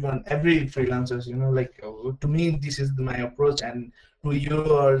everyone, every freelancers, like to me this is my approach, and to you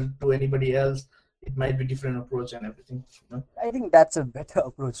or to anybody else it might be different approach and everything. I think that's a better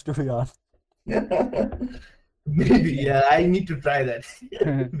approach, to be honest. Maybe, yeah, I need to try that.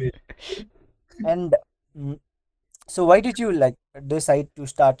 Maybe. And mm, so, why did you like decide to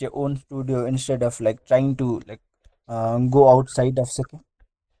start your own studio instead of like trying to like go outside of Sikkim?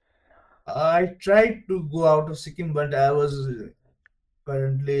 I tried to go out of Sikkim, but I was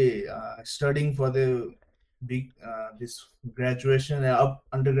currently studying for the big this graduation, up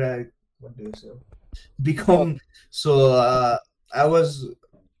undergrad. What do you say? Oh, Become. So I was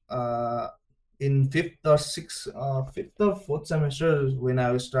uh, in fifth or fourth semester when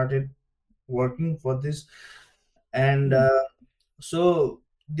I started working for this, and hmm, so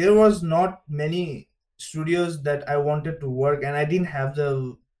there was not many studios that I wanted to work, and I didn't have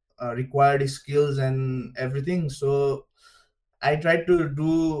the required skills and everything. So I tried to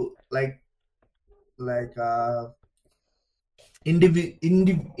do like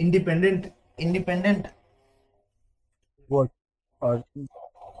independent what or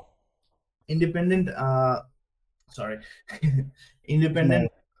independent sorry independent no?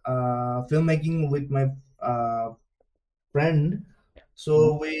 filmmaking with my uh, friend.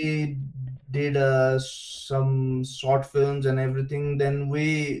 Mhm. So we did some short films and everything. Then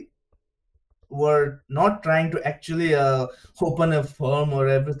we were not trying to actually open a firm or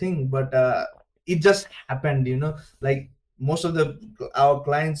everything, but it just happened, like most of the our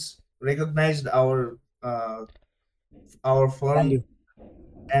clients recognized our firm Value.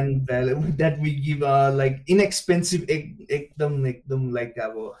 and value that we give like inexpensive ekdam like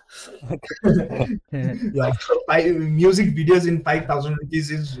Okay. Yeah. like music videos in 5,000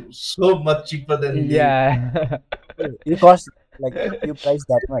 rupees is so much cheaper than the. Yeah. Oh, you cost like you price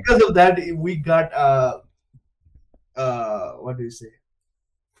that much. Because of that we got what do you say,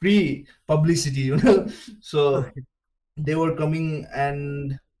 free publicity, so Okay. they were coming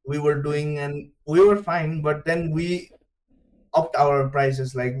and we were doing and we were fine, but then we upped our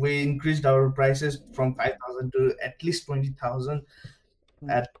prices, like we increased our prices from 5,000 to at least 20,000,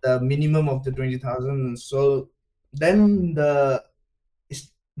 Mm, at the minimum of the 20,000. So then the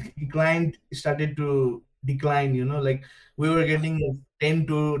s- client started to decline, like we were getting 10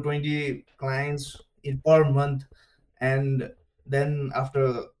 to 20 clients per month, and then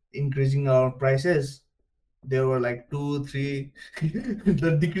after increasing our prices there were like two three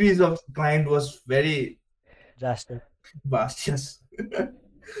the decrease of client was very drastic. vast. Yes.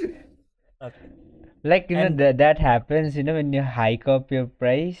 Okay. Like, And that happens, when you hike up your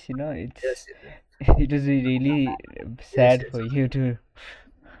price, it's Yes, yes, it was really yes, sad yes, for you to,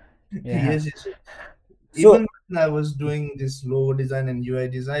 yeah. yes, yes. so Even when I was doing this logo design and UI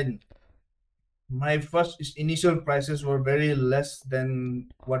design, my first initial prices were very less than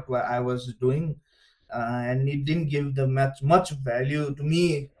what I was doing, and it didn't give the much value to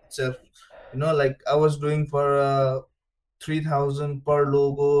me itself. Like I was doing for 3,000 per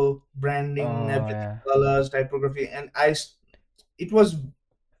logo, branding, Oh, everything, yeah. colors, typography, and it was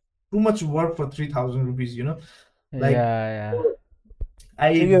too much work for 3,000 rupees. Like Yeah, yeah. so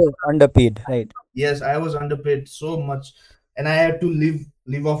I you're underpaid, right? yes, I was underpaid so much, and I had to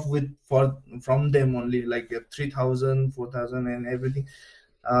live off with for from them only, like 3,000, 4,000, and everything.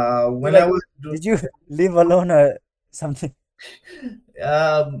 So When I like, was did you live alone or something?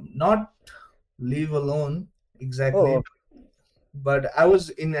 not live alone Oh, exactly, but I was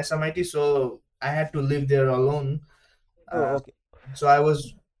in SMIT, so I had to live there alone. oh, Uh, okay. so I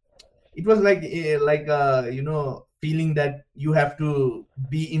was. It was like feeling that you have to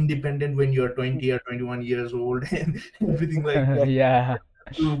be independent when you're 20 or 21 years old and everything like that, Yeah.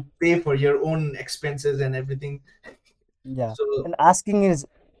 to pay for your own expenses and everything. Yeah. So And asking is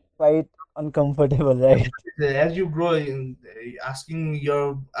quite uncomfortable, right? as you grow in, asking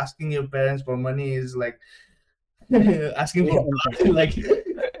your parents for money is like asking Very for uncomfortable. blood, like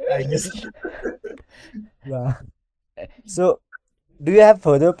I guess. Yeah. So do you have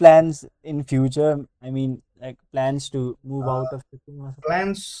further plans in future? I mean, like plans to move uh, out of Sikkim or something?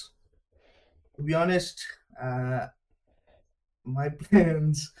 Plans, to be honest, uh, my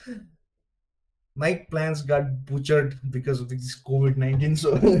plans my plans got butchered because of this COVID-19.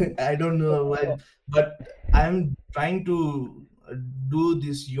 So I don't know why, Oh, but I'm trying to do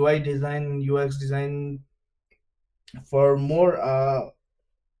this UI design, UX design for more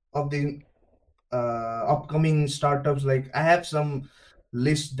of the upcoming startups, like I have some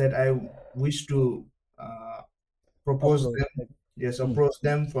list that I wish to uh, propose approach. them. Like, Yes, hmm. approach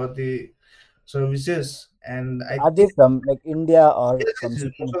them for the services, and I Are they think from like India or yes, from yes,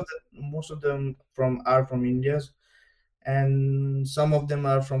 yes, Sikkim? most of them from are from India, and some of them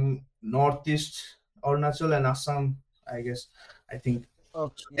are from Northeast Arunachal and Assam, I guess. I think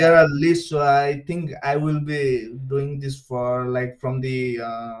Oh, so yeah. there are lists, so I think I will be doing this for like from the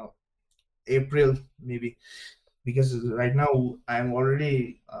April maybe, because right now I'm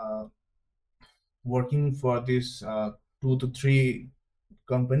already working for this 2 to 3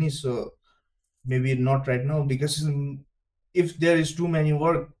 companies, so maybe not right now, because if there is too many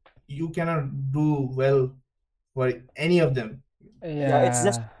work, you cannot do well for any of them. Yeah, it's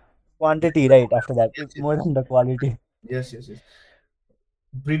just Yeah. quantity, right? After that, Yes, it's yes, more than the quality. yes, yes, yes.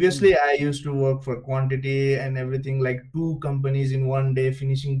 Hmm. Previously, I used to work for quantity and everything, like 2 companies in one day,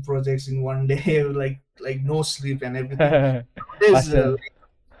 finishing projects in one day, like no sleep and everything. Nowadays, Hustle.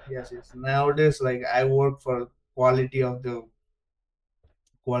 yes, yes. Nowadays, like I work for quality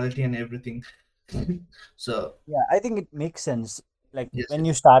and everything. So Yeah, I think it makes sense. Like yes, when yes,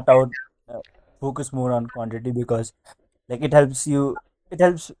 you start out, focus more on quantity because like it helps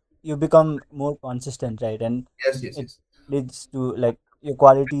you become more consistent, right? And yes, yes, it yes, leads to like your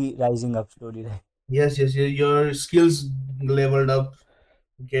quality rising up slowly, right? yes, yes. Your skills leveled up,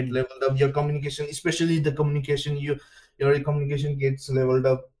 get Mm. leveled up. Your communication, especially the communication, your communication gets leveled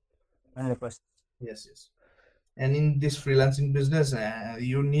up. 100%. Yes, yes. And in this freelancing business,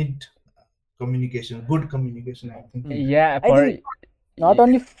 you need communication, good communication, I think. Mm. Yeah, I for think not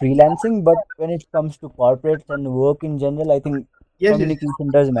only freelancing, but when it comes to corporates and work in general, I think Yes, yes, yes,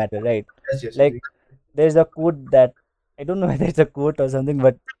 communication does matter, right? yes, yes, Like yes, there's a quote that I don't know whether it's a quote or something,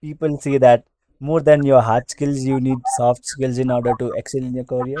 but people say that more than your hard skills, you need soft skills in order to excel in your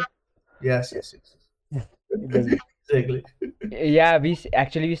career. yes, So yes, yes. it does. Exactly. yeah,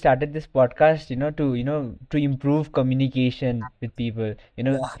 actually we started this podcast, to improve communication with people,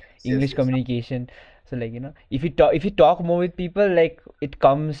 Yeah, Yes, English yes, communication. So like, if you talk more with people, like it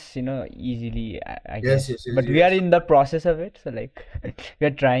comes, easily, I yes, guess. yes, yes, But we are yes. in the process of it, so like we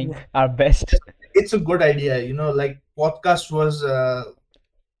are trying yeah, our best. It's a good idea, like podcast was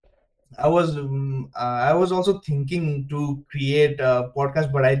I was also thinking to create a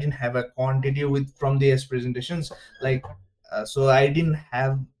podcast, but I didn't have a quantity with from the presentations, like so I didn't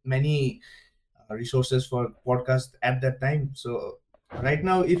have many resources for podcast at that time. So right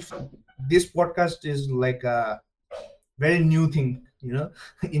now, if this podcast is like a very new thing,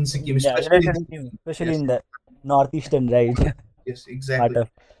 in Sikkim, yeah, especially relatively new, especially yes, in the northeastern right yes, part exactly. of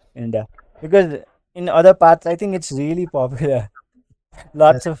India, because in other parts, I think it's really popular.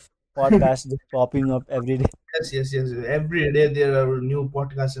 Yes, Lots of podcasts just popping up every day. yes, yes, yes. Every day there are new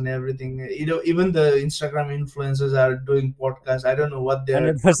podcasts and everything. Even the Instagram influencers are doing podcasts. I don't know what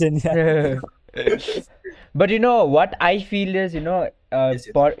they're. 100%. Yeah, But you know what I feel is, Yes,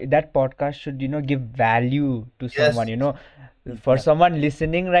 yes, that podcast should, give value to someone, yes, for yeah, someone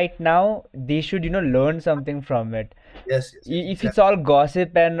listening right now, they should, learn something from it. yes, yes, yes, If it's exactly. all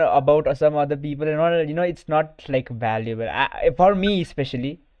gossip and about some other people and all, it's not like valuable, for me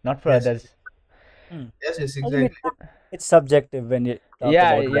especially, not for Yes, yes, others. mm. yes, yes, I think exactly. it's subjective when you talk Yeah,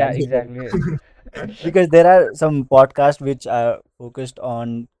 about yeah, value, right? exactly. Because there are some podcasts which are focused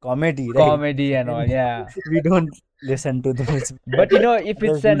on comedy, right? Comedy and all, And yeah. we don't listen to those. But if Others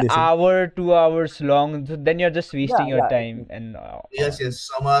it's do an listen. hour, 2 hours long, then you're just Yeah, wasting your yeah, time and Yes, yes.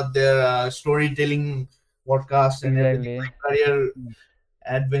 Some are their storytelling podcasts and everything, exactly. like career mm,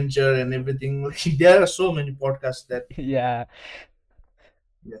 adventure and everything. Like, there are so many podcasts that Yeah.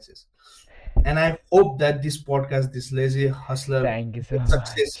 yes, yes. And I hope that this podcast, this lazy hustler, Thank you so will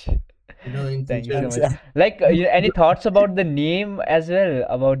success. much. In Thank you future. so thanks. much. Yeah. Like, any thoughts about the name as well,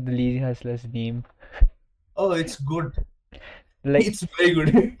 about the Lazy Hustlers name? Oh, it's good. Like, It's very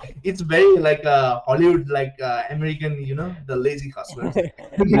good. It's very like Hollywood, like American. The lazy hustlers.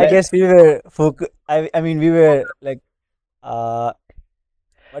 I like, guess we were I mean, we were like, uh,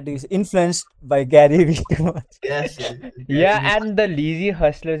 what do you say, influenced by Gary Vee too much. Yes, yes. Gary yeah, Vee. and the Lazy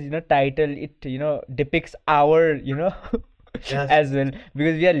Hustlers, title, it, depicts our, Yes, as well,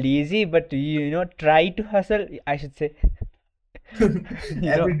 because we are lazy, but try to hustle, I should say,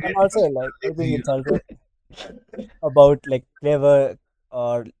 you know, every And great also, hustler like, I is lazy. think it's also about like clever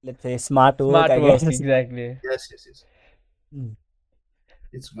or let's say smart work, smart I work, guess. exactly. Yes, yes, yes. Mm.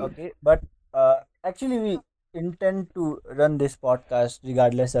 It's good. Okay, but actually, we intend to run this podcast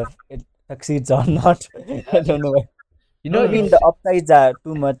regardless of it succeeds or not. I Yes, don't yes. know why. You No, know, no, I no. mean, the it's upsides are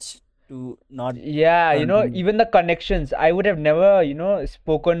too much to not Yeah, earn the even the connections, I would have never,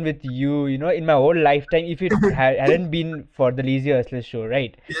 spoken with you, in my whole lifetime if it hadn't been for the Lazy Hustler show,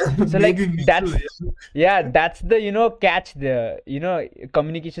 right? Yeah, So like maybe me too. that's, Yeah. yeah, that's the, catch there,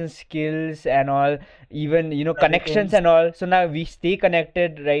 communication skills and all, even, connections connections. and all. So now we stay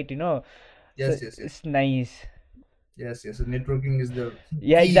connected, right? So Yes, yes, yes, it's nice. yes, yes. So networking is the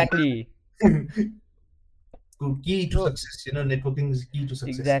Yeah, key. exactly. Key to So success. Networking is key to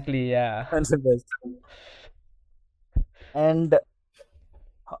success. Exactly, yeah. that's the best. And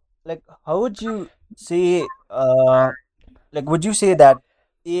like, how would you say? Like, would you say that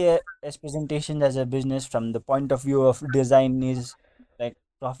AS presentation as a business from the point of view of design is like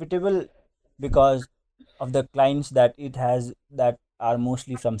profitable because of the clients that it has that are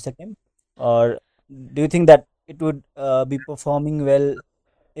mostly from Sikkim, or do you think that it would be performing well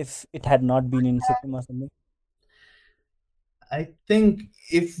if it had not been in Sikkim or something? I think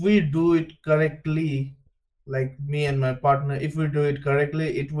if we do it correctly, like me and my partner, if we do it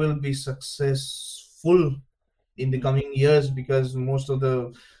correctly, it will be successful in the Hmm. coming years, because most of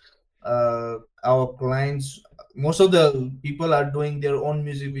the our clients, most of the people are doing their own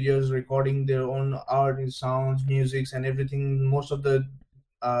music videos, recording their own art and sounds, musics, and everything. Most of the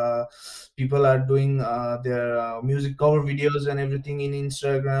uh, people are doing their music cover videos and everything in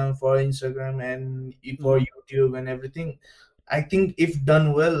Instagram, for Instagram, and for Hmm. YouTube and everything. I think if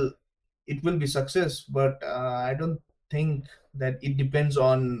done well, it will be success. But I don't think that it depends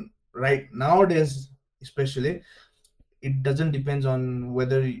on right nowadays, especially it doesn't depends on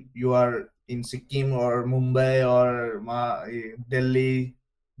whether you are in Sikkim or Mumbai or Delhi,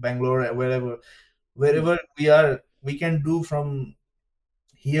 Bangalore, wherever. Hmm. Wherever we are, we can do from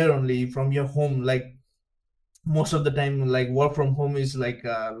here only, from your home. Like most of the time, like work from home is like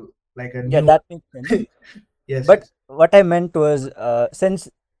a Yeah, new. that makes sense. Yes, But yes, what I meant was, since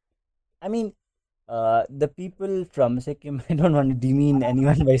I mean, the people from Sikkim, I don't want to demean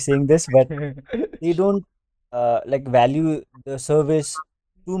anyone by saying this, but they don't like value the service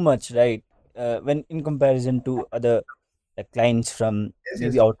too much, right? When in comparison to other clients from yes,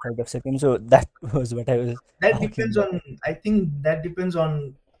 maybe yes. outside of Sikkim. So that was what I was That talking depends about. on. I think that depends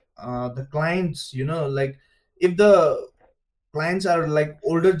on the clients. Like if the clients are like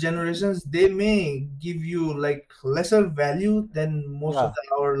older generations, they may give you like lesser value than most of Yeah,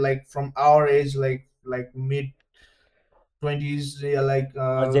 our, like from our age, like mid 20s, yeah, like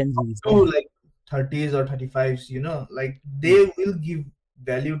or Gen up Zs. to like 30s or 35s, like Hmm. they will give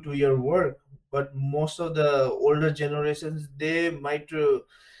value to your work. But most of the older generations, they might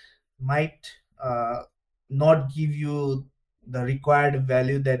uh, not give you the required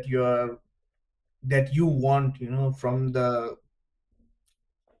value that you want,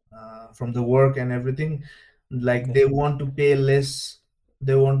 from the work and everything. Like Okay. they want to pay less,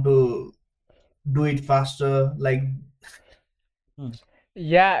 they want to do it faster, like. Hmm.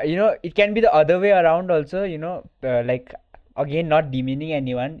 Yeah, it can be the other way around also, like again, not demeaning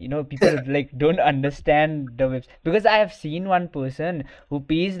anyone, people like don't understand the webs because I have seen one person who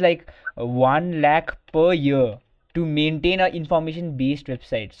pays like 1 lakh per year to maintain a information based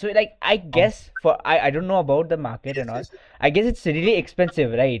website. So like I Oh, guess I don't know about the market yes, and all. yes, yes. I guess it's really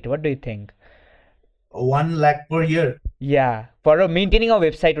expensive, right? What do you think? 1 lakh per year. Yeah, for maintaining a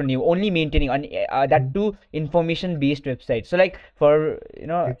website only maintaining on that Mhm. too information based website. So like for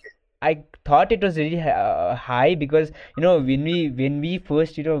Okay. I thought it was really high because when we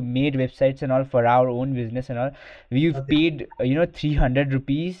first made websites and all for our own business and all, we've Okay. paid 300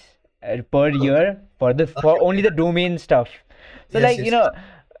 rupees per Oh, year for okay. only the domain stuff. So Yes, like yes,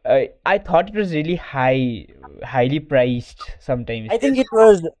 I thought it was really highly priced sometimes. I yes, think it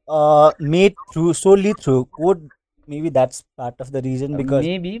was made through solely through code. Maybe that's part of the reason because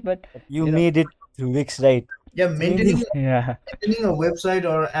Maybe, but you you know made it through Wix, right? yeah. So maybe. yeah. Maintaining a website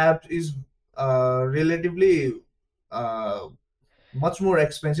or app is relatively uh, much more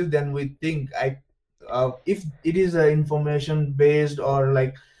expensive than we think. If it is information based, or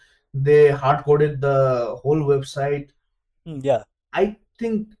like they hard coded the whole website, Yeah. I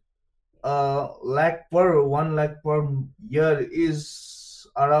think lakh per 1 lakh per year is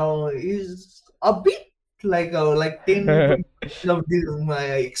a bit like 10-20% of my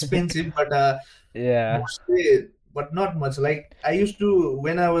expensive, but Yeah. mostly, but not much. Like I used to,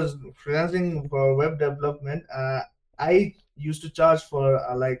 when I was freelancing for web development, I used to charge for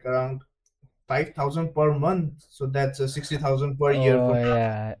like around 5,000 per month. So that's 60,000 per year Oh for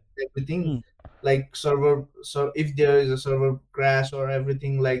yeah. everything. Hmm. Like server, so if there is a server crash or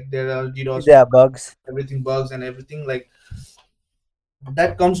everything, like there are If DDoS, there are bugs. everything bugs and everything, like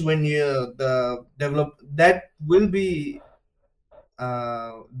that comes when you the develop that will be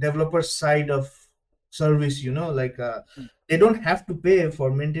developer side of service, like they don't have to pay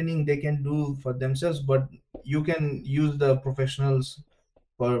for maintaining, they can do for themselves, but you can use the professionals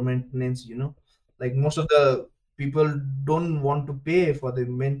for maintenance, like most of the people don't want to pay for the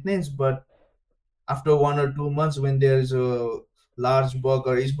maintenance, but after 1 or 2 months, when there's a large bug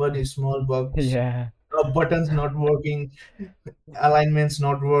or even a small bugs, Yeah. buttons not working, alignments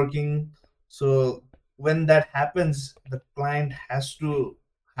not working, so when that happens, the client has to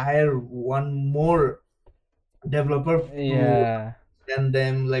hire one more developer to Yeah. send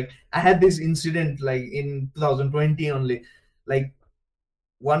them. Like I had this incident like in 2020 only, like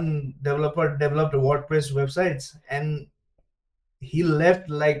one developer developed WordPress websites, and he left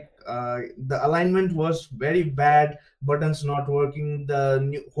like the alignment was very bad, buttons not working,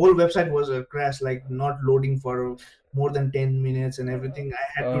 the whole website was a crash, like not loading for more than 10 minutes and everything. I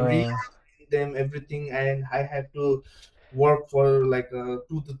had to re Uh, them everything, and I had to work for like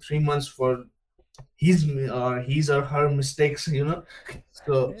 2 to 3 months for his or her mistakes,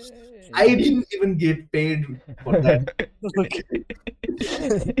 so I didn't even get paid for that. Okay.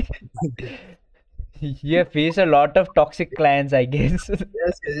 you have faced a lot of toxic clients, I guess.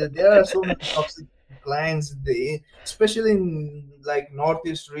 Yes, yes, yes. There are so many toxic clients, especially in like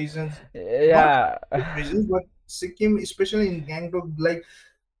northeast regions, not Yeah. northeast regions, but Sikkim, especially in Gangtok. Like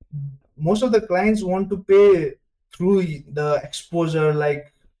most of the clients want to pay through the exposure.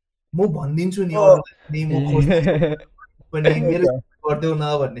 Like म भनिदिन्छु नि Oh, अरूलाई नि म खोजिदिन्छु पनि मेरो okay. गरिदेऊ न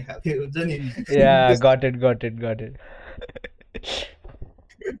भन्ने खालको हुन्छ नि Yeah, त्यस्तो। got it, got it, got it.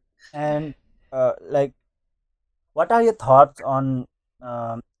 And like, what are your thoughts on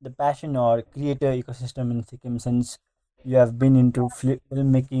the passion or creator ecosystem in Sikkim, since you have been into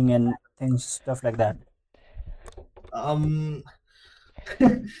filmmaking and things, stuff like that? um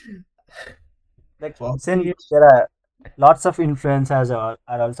Like, for since me, there are lots of influencers are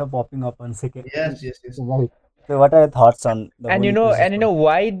also popping up on Sikkim, yes, yes, yes. right? So, what are your thoughts on the And whole and ecosystem?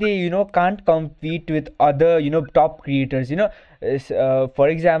 why they can't compete with other top creators. For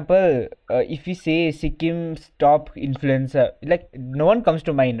example, if we say Sikkim's top influencer, like no one comes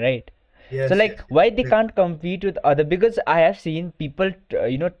to mind, right? So Yes, yes, like why they yes. can't compete with other, because I have seen people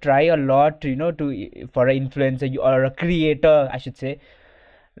try a lot to for an influencer or a creator, I should say.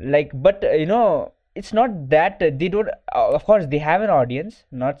 Like but it's not that they don't, of course they have an audience,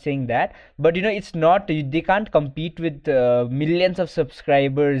 not saying that, but it's not, they can't compete with millions of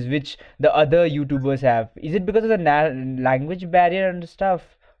subscribers which the other YouTubers have. Is it because of the language barrier and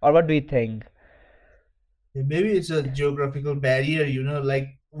stuff, or what do you think? Maybe it's a geographical barrier, like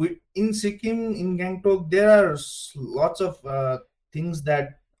we in Sikkim, in Gangtok, there are lots of things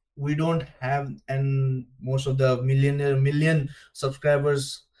that we don't have, and most of the million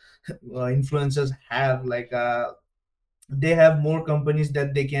subscribers influencers have. Like they have more companies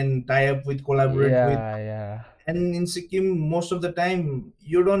that they can tie up with, collaborate with, Yeah, yeah. and in Sikkim, most of the time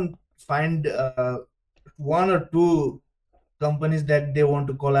you don't find one or two companies that they want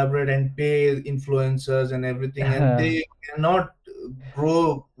to collaborate and pay influencers and everything, and they cannot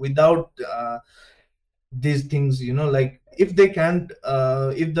grow without these things, like if they can't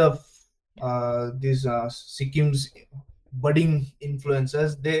if the these Sikkim's budding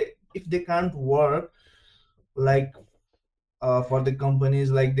influencers, they if they can't work like for the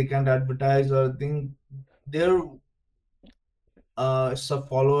companies, like they can't advertise or thing, their sub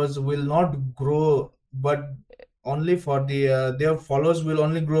followers will not grow, but only for their followers will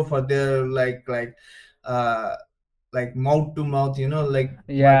only grow for their uh like mouth to mouth, like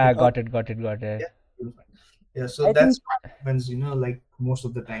Yeah, marketing. Uh, got it, got it, got it. Yeah, yeah, so I think, that's what happens, like most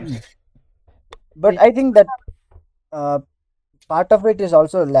of the times. but I think that uh, part of it is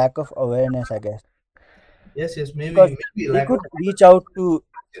also lack of awareness, I guess, Yes, yes, because maybe they lack of. could reach out to,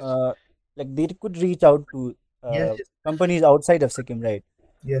 uh, they could reach out to Yes, yes, companies outside of Sikkim, right?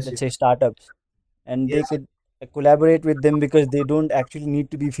 yes, Let's yes, say startups, and they yes, could collaborate with them because they don't actually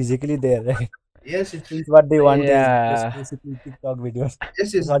need to be physically there, right? yes, yes, Since what they want is just Yeah. basically TikTok videos.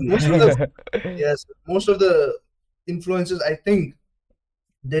 yes, yes, Sorry. most of the, yes, most of the influencers, I think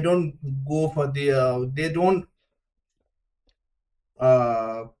they don't go for they don't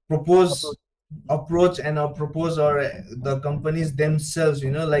propose Approach. approach and propose or the companies themselves,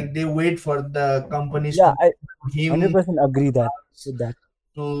 like they wait for the companies Yeah, to I him 100% agree that with that.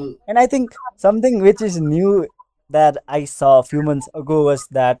 to. And I think something which is new that I saw a few months ago was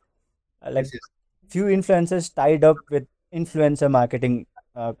that like Yes, yes, few influencers tied up with influencer marketing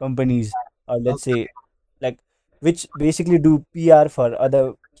companies, or let's okay, say like which basically do PR for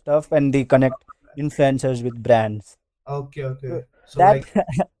other stuff, and they connect influencers with brands. okay, So okay, so that like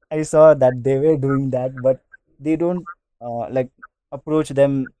I saw that they were doing that, but they don't like. approach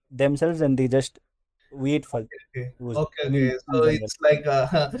them themselves, and they just wait for Okay, those. okay, I okay. mean, in So general. it's like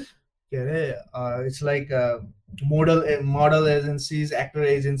it's like model agencies, actor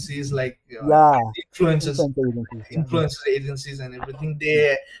agencies, like Yeah, influencers, influencer agencies. Yeah. influencer agencies, and everything.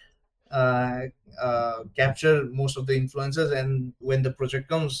 They uh, capture most of the influencers, and when the project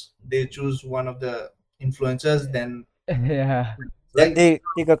comes, they choose one of the influencers. Then, Yeah. Then like, they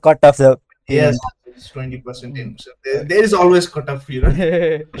take a cut of the yes, payment. it's 20%, Mm. 10%. There is always cut off,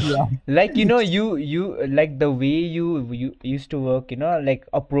 Yeah. Like, you like the way you used to work, like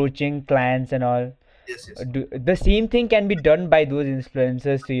approaching clients and all. Yes, yes, The same thing can be done by those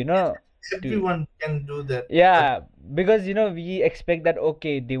influencers to, yes. to Everyone can do that. yeah, because we expect that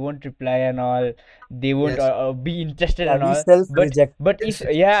okay, they won't reply and all, they won't Yes, be interested Yeah, and we all, self but reject. yes, if,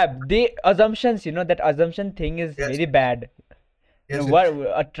 yes, yeah, they assumptions, that assumption thing is yes, very bad. yes, yes, What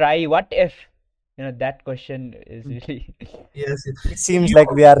a try, what if, that question is really yes, yes. It seems like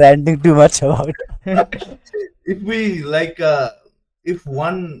we are ranting too much about. If we like if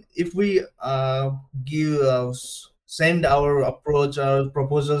we give send our approach, our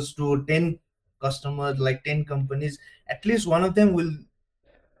proposals to 10 customers, like 10 companies, at least one of them will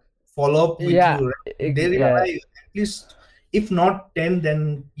follow up with yeah, you, right? They Yeah. yeah. reply at least. If not 10,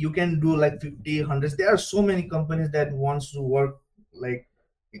 then you can do like 50, hundreds. There are so many companies that wants to work like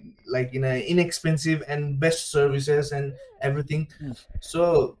in a inexpensive and best services and everything. Mm.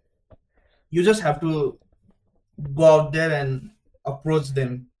 So you just have to go out there and approach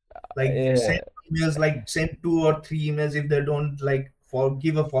them, like send uh, emails, like send 2 or 3 emails. If they don't like for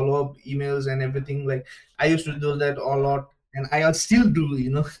give a follow-up emails and everything, like I used to do that a lot, and I'll still do.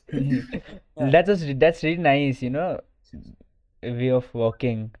 Yeah. that's really nice, way of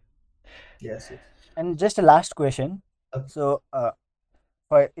working. Yes, yes. And just a last question. Okay, So,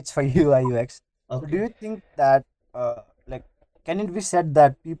 for UI UX. So, do okay. you think that like can it be said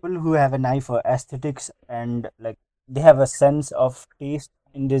that people who have an eye for aesthetics and like they have a sense of taste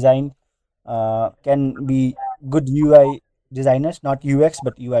in design can be good UI designers, not UX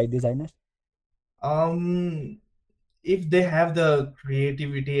but UI designers? um if they have the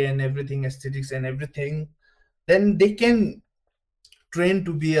creativity and everything, aesthetics and everything, then they can trained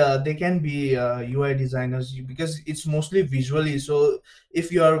to be they can be UI designers, because it's mostly visually. So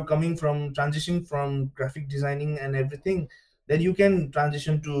if you are coming from transition from graphic designing and everything, then you can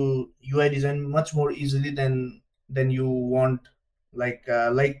transition to UI design much more easily than you want. Like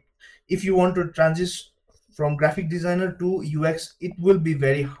if you want to transition from graphic designer to UX, it will be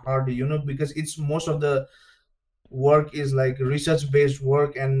very hard, because it's most of the work is like research based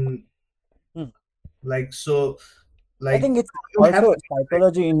work, and Hmm. like so I like think it's you have also to be like,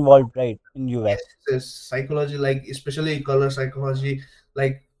 psychology involved, right, in yes, UX. yes, psychology, like especially color psychology,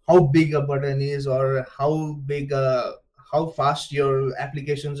 like how big a button is, or how fast your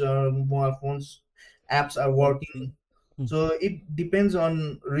applications or mobile phones apps are working. Hmm. So it depends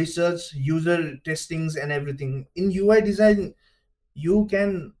on research, user testings, and everything. In UI design, you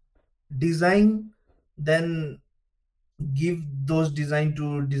can design, then give those design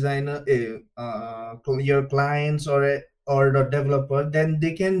to designer, your clients, or the developer. Then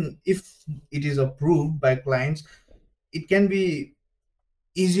they can, if it is approved by clients, it can be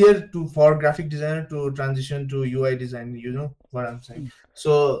easier to for graphic designer to transition to UI design. You know what I'm saying? Hmm.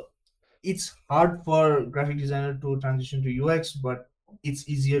 So it's hard for graphic designer to transition to UX, but it's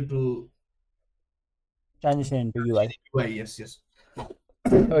easier to Transition into UI. UI. Yes, yes.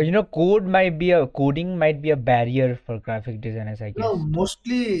 Coding might be a barrier for graphic designers, I No, guess.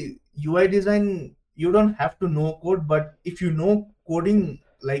 mostly UI design, you don't have to know code, but if you know coding,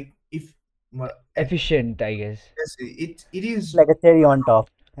 like if at Efficient, I guess. yes, it is. Like a cherry on top.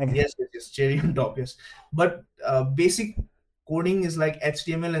 Yes, yes, yes, cherry on top. Yes, but basic coding is like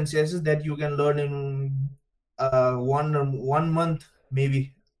HTML and CSS that you can learn in 1 month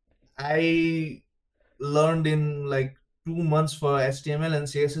maybe. I learned in like 2 months for HTML and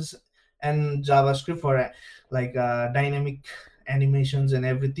CSS, and JavaScript for dynamic animations and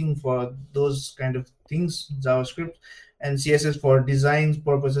everything, for those kind of things. JavaScript and CSS for design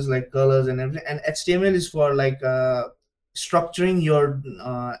purposes, like colors and everything. And HTML is for like structuring your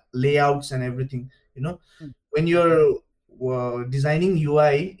layouts and everything. Hmm. When you're designing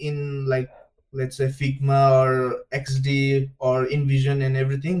UI in, like, let's say Figma or XD or InVision and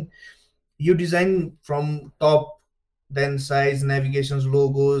everything, you design from top, then size, navigations,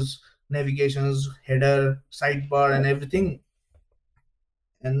 logos, navigations, header, sidebar, and everything.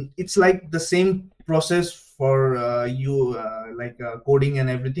 And it's like the same process for you coding and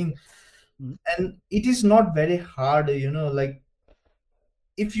everything. Hmm. And it is not very hard, like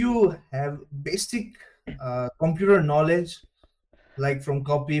if you have basic computer knowledge, like from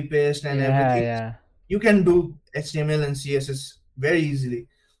copy paste and Yeah, everything. yeah. You can do HTML and CSS very easily.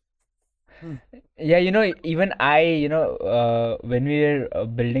 Hmm. Yeah, even when we were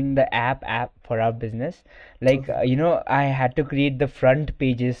building the app for our business, like, Okay. I had to create the front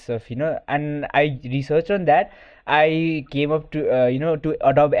pages of, and I researched on that. I came up to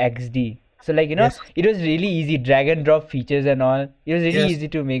Adobe XD. So, like, Yes. it was really easy, drag and drop features and all. It was really Yes. easy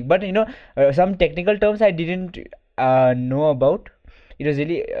to make. But, some technical terms I didn't know about. It was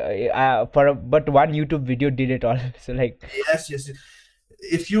really but one YouTube video did it all. So, like, Yes. Yes.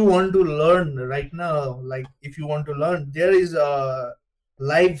 If you want to learn right now, like if you want to learn, there is a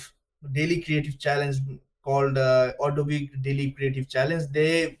live daily creative challenge called Adobe Daily Creative Challenge.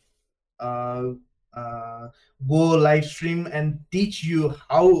 They uh, uh, go live stream and teach you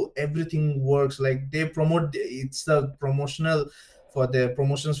how everything works. Like they promote, it's the promotional for their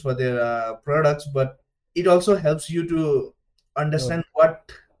promotions for their products, but it also helps you to oh, understand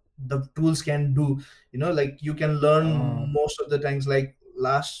what the tools can do. Like you can oh, learn most of the times. Like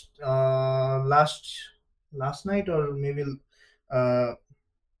last night, or uh,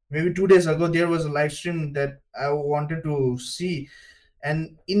 maybe 2 days ago, there was a live stream that I wanted to see,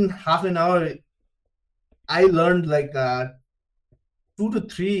 and in half an hour I learned like 2 to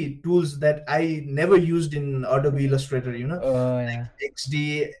 3 tools that I never used in Adobe Illustrator. yeah. Like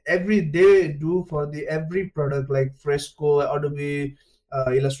XD, every day do for the every product like Fresco, Adobe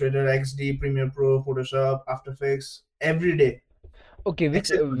Illustrator, XD, Premiere Pro, Photoshop, After Effects, every day Okay,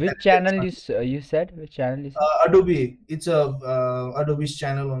 except for which Saturday and channel Sunday. you said? Which channel you said? Adobe, it's a Adobe's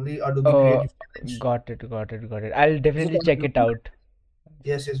channel only, Adobe Oh, Creative Challenge. got it. I'll You definitely can check do. it out.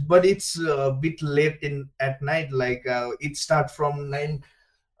 Yes, yes, but it's a bit late in at night. Like it start from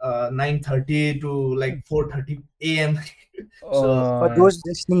 9:30 to like 4:30 a.m. So For Oh, those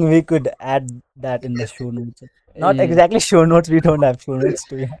listening, we could add that in the yes, show notes. Not eh, exactly show notes. We don't have show notes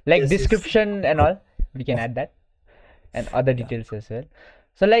to. like yes, yes. description and all, we can add that and other Yeah. details as well.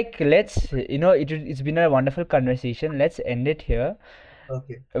 So, like, it's been a wonderful conversation. Let's end it here.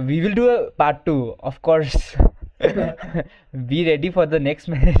 Okay. We will do a part two, of course. Be ready for the next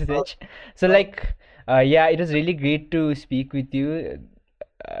message. So, Oh, like, yeah, it was really great to speak with you.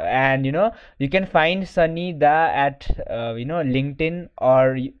 And you can find Sunny Da at LinkedIn,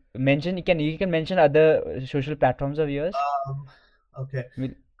 or you can mention other social platforms of yours. um, okay.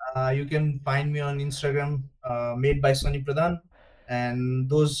 Will You can find me on Instagram, made by Sunny Pradhan, and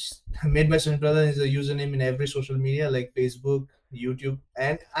those made by Sunny Pradhan is a username in every social media like Facebook, YouTube,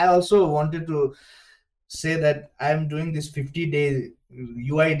 and I also wanted to say that I'm doing this 50-day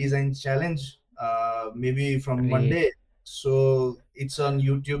UI design challenge, maybe from Great. Monday. So it's on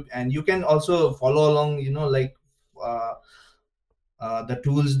YouTube, and you can also follow along. Like uh, the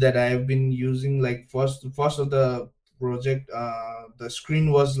tools that I've been using. Like first of the project, the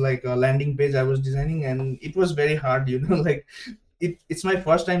screen was like a landing page I was designing, and it was very hard. Like it's my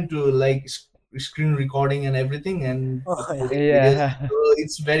first time to like screen recording and everything and Oh yeah. uploading videos. Yeah. So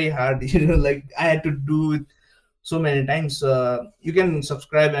it's very hard. Like I had to do it so many times. You can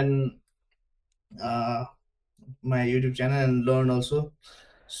subscribe and uh, my YouTube channel and learn also.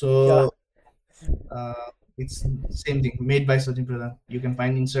 Yeah. So it's same thing, made by Sachin Pradhan. You can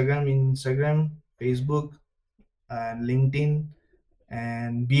find Instagram, Facebook, and LinkedIn,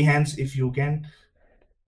 and Behance if you can.